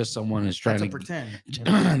someone is trying that's a to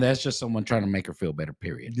pretend. that's just someone trying to make her feel better.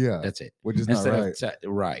 Period. Yeah, That's it. which is not Instead right.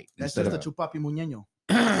 of right. That's Instead just a chupapi muñeño.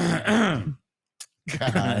 of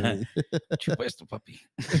God. chupa esto, papi.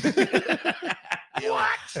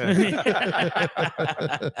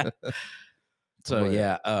 So Right.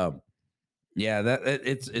 that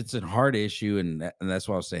it's a hard issue, and that's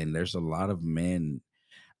why I was saying there's a lot of men.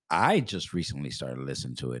 I just recently started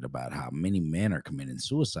listening to it about how many men are committing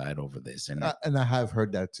suicide over this, and And I have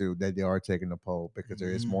heard that too, that they are taking a poll because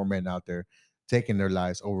there is more men out there taking their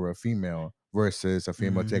lives over a female versus a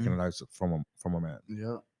female taking their lives from a man.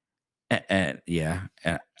 Yeah. and yeah,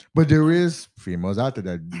 But there is females out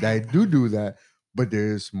there that do that, but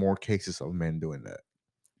there's more cases of men doing that.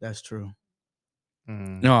 That's true.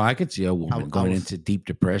 Mm. no, I could see a woman I going was- into deep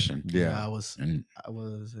depression. Yeah. I was And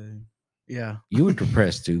Yeah. You were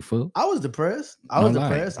depressed too, fool. I was depressed. I No was lie.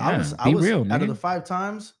 depressed. Yeah. I Be was real, out of nigga. the 5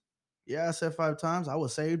 times. Yeah, I said 5 times. I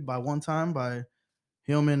was saved by one time by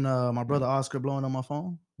him and my brother Oscar blowing on my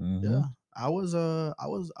phone. Yeah. I was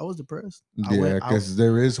depressed. Yeah, because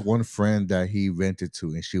there is one friend that he vented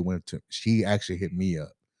to, and she actually hit me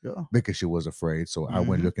up Yeah. because she was afraid. So I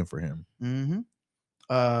went looking for him. Mm-hmm.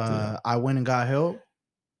 I went and got help.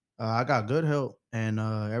 I got good help, and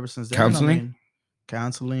ever since then, Counseling? I mean,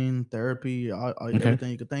 counseling, therapy,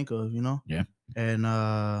 everything you could think of, you know. Yeah. And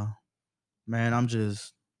man, I'm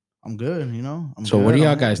good, you know. So what do I'm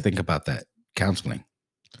y'all guys happy. think about that? Counseling.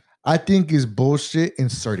 I think it's bullshit in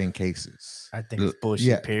certain cases. I think it's bullshit.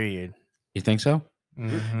 Yeah. Period. You think so?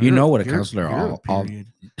 Mhm. You know what a You're- counselor you're a all period.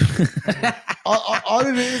 All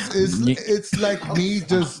it is it's like me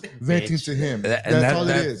just venting Bitch. to him. And That's all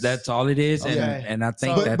it is. That's all it is. Okay. And I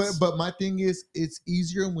think So- that's my thing is, it's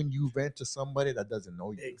easier when you vent to somebody that doesn't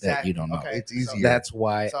know you. that you don't know. Okay, It's so- easier. That's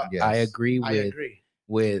why So- I Yes. agree I with agree.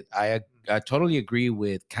 I totally agree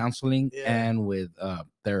with counseling Yeah. and with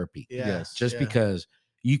therapy. Yeah. Yes. Just yeah. because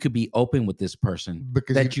you could be open with this person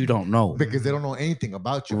Because that you don't know. because they don't know anything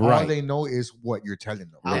about you. All Right. they know is what you're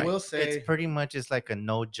telling them. I Right. will say It's pretty much it's like a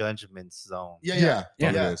no judgment zone. yeah, Yeah, yeah,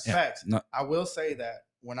 Yeah. yeah, it is. Yeah. facts. No, I will say that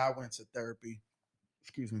when I went to therapy,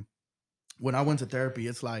 excuse me, when I went to therapy,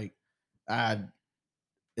 it's like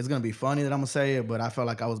it's gonna be funny that I'm gonna say it, but I felt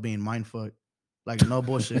like I was being mindfucked. Like no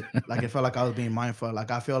bullshit. Like it felt like I was being mindfucked.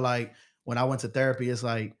 Like I feel like when I went to therapy, it's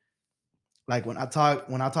like when I talk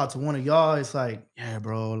to one of y'all, it's like, yeah,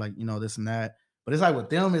 bro, like you know, this and that. But it's like with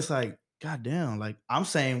them, it's like, god damn, like I'm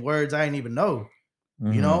saying words I didn't even know.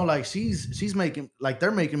 You know, like she's making like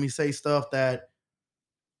they're making me say stuff that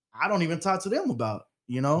I don't even talk to them about,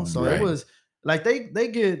 you know? So Right. it was like they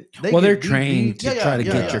get Well, they're get deep, trained deep. to try to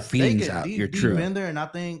get your They feelings get out, deep, your deep truth. in there, and I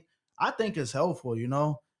think it's helpful, you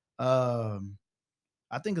know.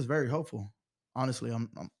 I think it's very helpful. Honestly, I'm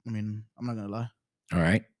not gonna lie. All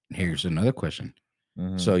right. Here's another question.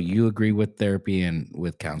 Mhm. So you agree with therapy and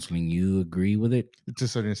with counseling? You agree with it? to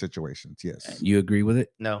certain situations, yes. You agree with it?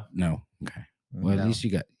 No. No. Okay. Well, at No. least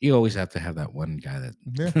you always have to have that one guy that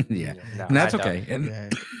Yeah. yeah. No, And that's I don't. okay. And Yeah.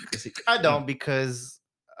 I don't because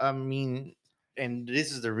I mean, and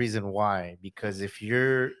this is the reason why. Because if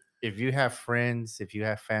you have friends, if you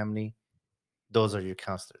have family, those are your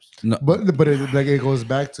counselors. no, But it goes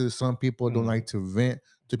back to some people don't Mm. like to vent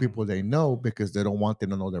to people they know because they don't want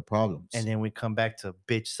them to know their problems. And then we come back to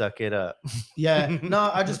bitch suck it up. Yeah. No,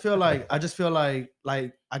 I just feel like I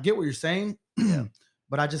get what you're saying. Yeah.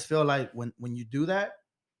 But I just feel like when you do that,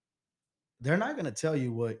 they're not gonna tell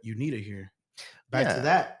you what you need to hear. Back Yeah. to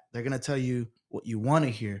that, they're gonna tell you what you want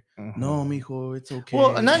to hear. Mhm. No, mijo, it's okay.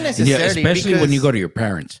 Well, not yeah, necessarily. especially when you because- go to your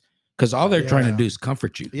parents. Because all they're trying to Yeah. do is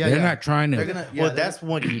comfort you. Yeah, They're yeah. not trying to They're gonna Well, that's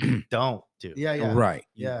what you don't do. yeah, yeah. right.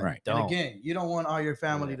 Yeah. Right. And Don't. again, you don't want all your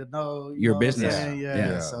family Yeah. to know Your know what I'm business. saying? Yeah. Yeah.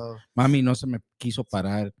 Yeah. So Mami no se me quiso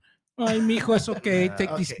parar. Ay, mijo, it's okay. Yeah.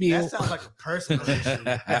 Take this okay, bill. that sounds like a personal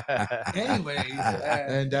issue. Anyways,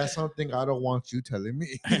 And that's something I don't want you telling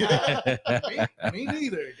me. me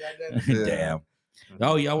neither. Goddamn. Yeah. Damn.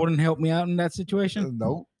 Oh, y'all wouldn't help me out in that situation?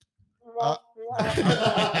 Nope. I'll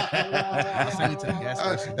send you to the gas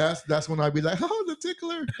station. That's when I'd be like, oh, the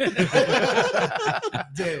tickler.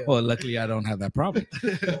 Damn. Well, luckily I don't have that problem.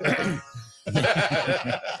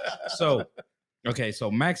 So, okay, so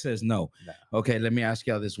Max says no. No. Okay, let me ask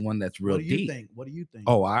y'all this one that's real what do you deep. think? What do you think?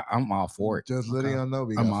 Oh, I'm all for it. Just letting Okay. y'all know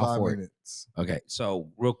we I'm got all 5 for it. minutes. Okay, so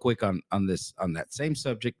real quick on that same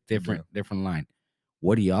subject, different line.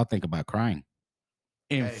 What do y'all think about crying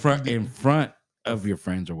in Hey. front of your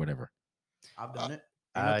friends or whatever? I've done it.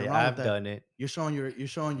 Ain't nothing wrong I've with that. done it. You're showing your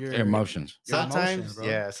Their emotions. your Sometimes, emotions, bro.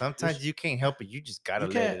 yeah. Sometimes you can't help it. You just gotta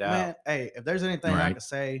You let can't, it out. man. Hey, if there's anything I Right. can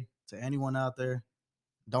say to anyone out there,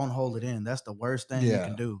 don't hold it in. That's the worst thing you Yeah.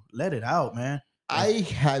 can do. Let it out, man. I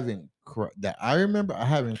haven't cried. That I remember. I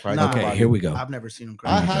haven't cried. Nah. to Okay, nobody. here we go. I've never seen him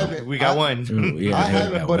I cry. haven't. We got one. Ooh, yeah, I here we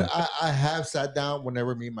haven't, go. but I have sat down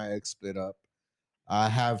whenever me and my ex split up. I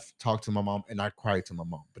have talked to my mom and I cried to my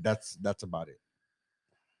mom, but that's about it.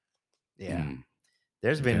 Yeah. Mm.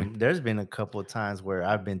 There's been a couple of times where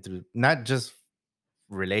I've been through not just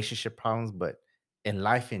relationship problems, but in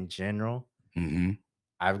life in general. Mm-hmm.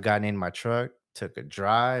 I've gotten in my truck took a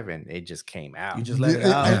drive, and it just came out. You just let it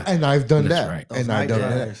Yeah, out. and I've done That's that. right. Those And night I've done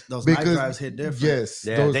drives, that. those night Because, drives hit different. yes,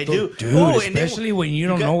 Yeah, they do. Dude, Oh, and then especially when you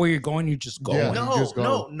don't got- know where you're going, you just go. Yeah. no, just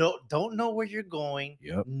go. no, don't know where you're going.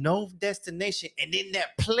 Yep. No destination, and then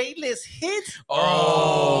that playlist hits.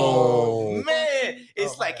 Oh. Man,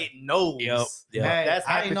 it's Oh, my like God. it knows. Yep. Hey, That's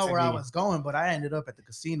I didn't know where I was going, but I ended up at the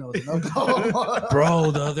casinos in Oklahoma.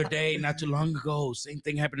 Bro, the other day, not too long ago, same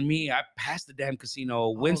thing happened to me. I passed the damn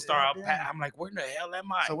casino, Windstar. goddamn. I'm like, where in the hell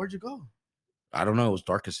am I? So where'd you go? I don't know. It was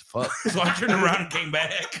dark as fuck. So I turned around and came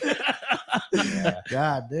back. Yeah,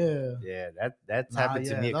 God damn. yeah. That's Nah, happened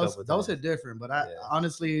to me a those couple those times. hit different. But I Yeah.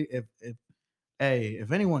 honestly,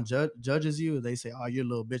 if anyone judges you, they say, "Oh, you're a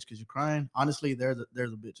little bitch because you're crying." Honestly, they're the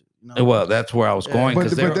bitches. You know? Well, that's where I was Yeah. going But-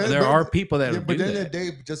 because but there, that- there but- are people that Yeah, do but then the that.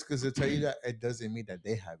 day, just because they tell you that, it doesn't mean that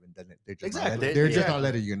they haven't done it. They're just Exactly. Not they're just not Exactly.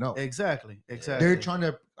 letting you know. Exactly. They're trying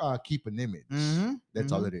to keep an image. Mhm,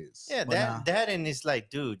 That's all it is. Yeah, But that and it's like,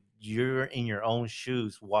 dude, you're in your own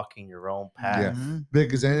shoes, walking your own path. Mhm.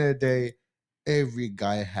 Because at the end of the day, every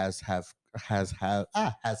guy has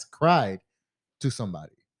cried to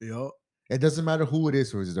somebody. Yup. It doesn't matter who it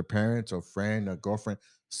is, or is it a parent, or friend, or girlfriend.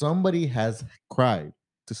 Somebody has cried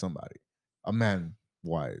to somebody. A man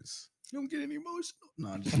wise. You don't get any emotional. No,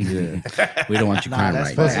 I'm just Yeah. We don't want you Nah, crying that's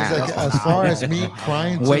right But facts. now. it's like, as far as me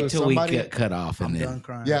crying to Wait till somebody, we get cut off I'm and done then.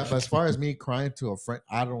 crying. yeah. But as far as me crying to a friend,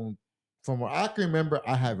 I don't. From what I can remember,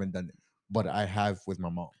 I haven't done it, but I have with my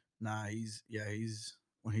mom. Nah, he's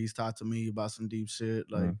when he's talked to me about some deep shit,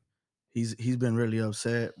 like Mm. he's been really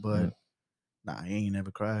upset, but Mm. nah, he ain't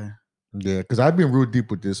never cried. Yeah, because I've been real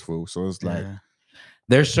deep with this fool, so it's like, Yeah.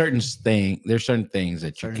 There's certain things that you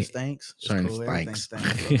certain can't. stinks. It's Certain cool, everything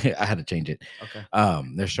stinks. stinks, bro. I had to change it. Okay.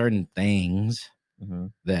 There's certain things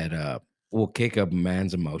mhm. that will kick up a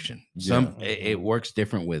man's emotion. Yeah. It works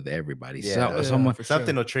different with everybody. Yeah. So, someone, for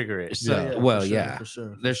Something sure. will trigger it. so- Yeah, well, for sure, yeah. for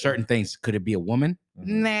sure. There's certain things. Could it be a woman? Mhm.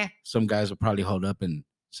 Nah. Some guys will probably hold up and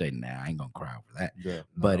say, "Nah, I ain't gonna cry over that." Yeah,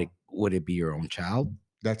 But no, would it be your own child?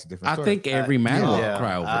 that's a different I story. think every man will yeah.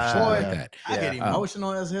 cry over shit Boy, like that. I get Yeah.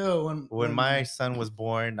 emotional as hell When my son was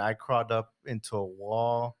born, I crawled up into a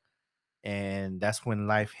wall, and that's when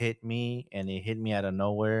life hit me, and it hit me out of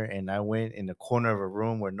nowhere. And I went in the corner of a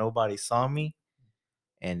room where nobody saw me,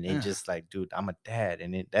 and it Yeah. just like, dude, I'm a dad,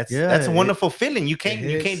 and that's Yeah, a it- wonderful feeling. You can't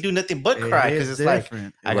hits- do nothing but it cry because hits it's like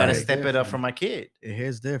different. I It gotta hits step it up for different. my kid. It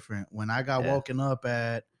hits different. When I got Yeah. woken up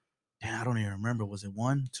at, I don't even remember, was it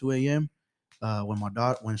 1, 2 a.m.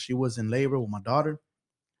 When she was in labor with my daughter.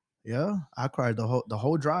 Yeah, I cried the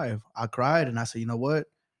whole drive. I cried and I said, you know what?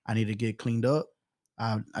 I need to get cleaned up.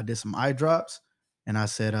 I did some eye drops, and I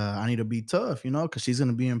said, I need to be tough, because she's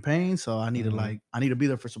gonna be in pain. So I need Mhm. to I need to be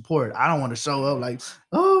there for support. I don't want to show up like,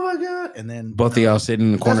 oh my God. And then Both of y'all sitting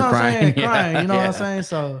in the that's corner what I'm crying. saying, crying. You know what Yeah. I'm saying?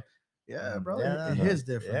 So yeah, bro, Yeah, it no, hits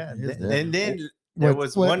different. Yeah, It hits and different. then there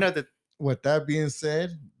was one other. With that being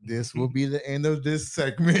said, this will be the end of this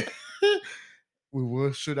segment. We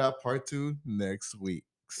will shoot out part 2 next week.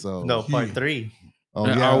 So No, part 3. Oh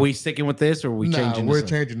yeah. Are we sticking with this or are we changing? We're the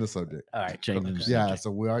changing the subject. All right, changing the Yeah, subject.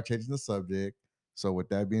 so we are changing the subject. So with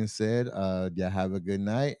that being said, yeah, have a good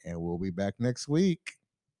night, and we'll be back next week.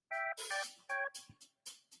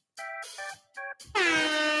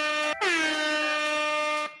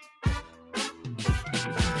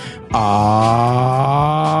 Ah.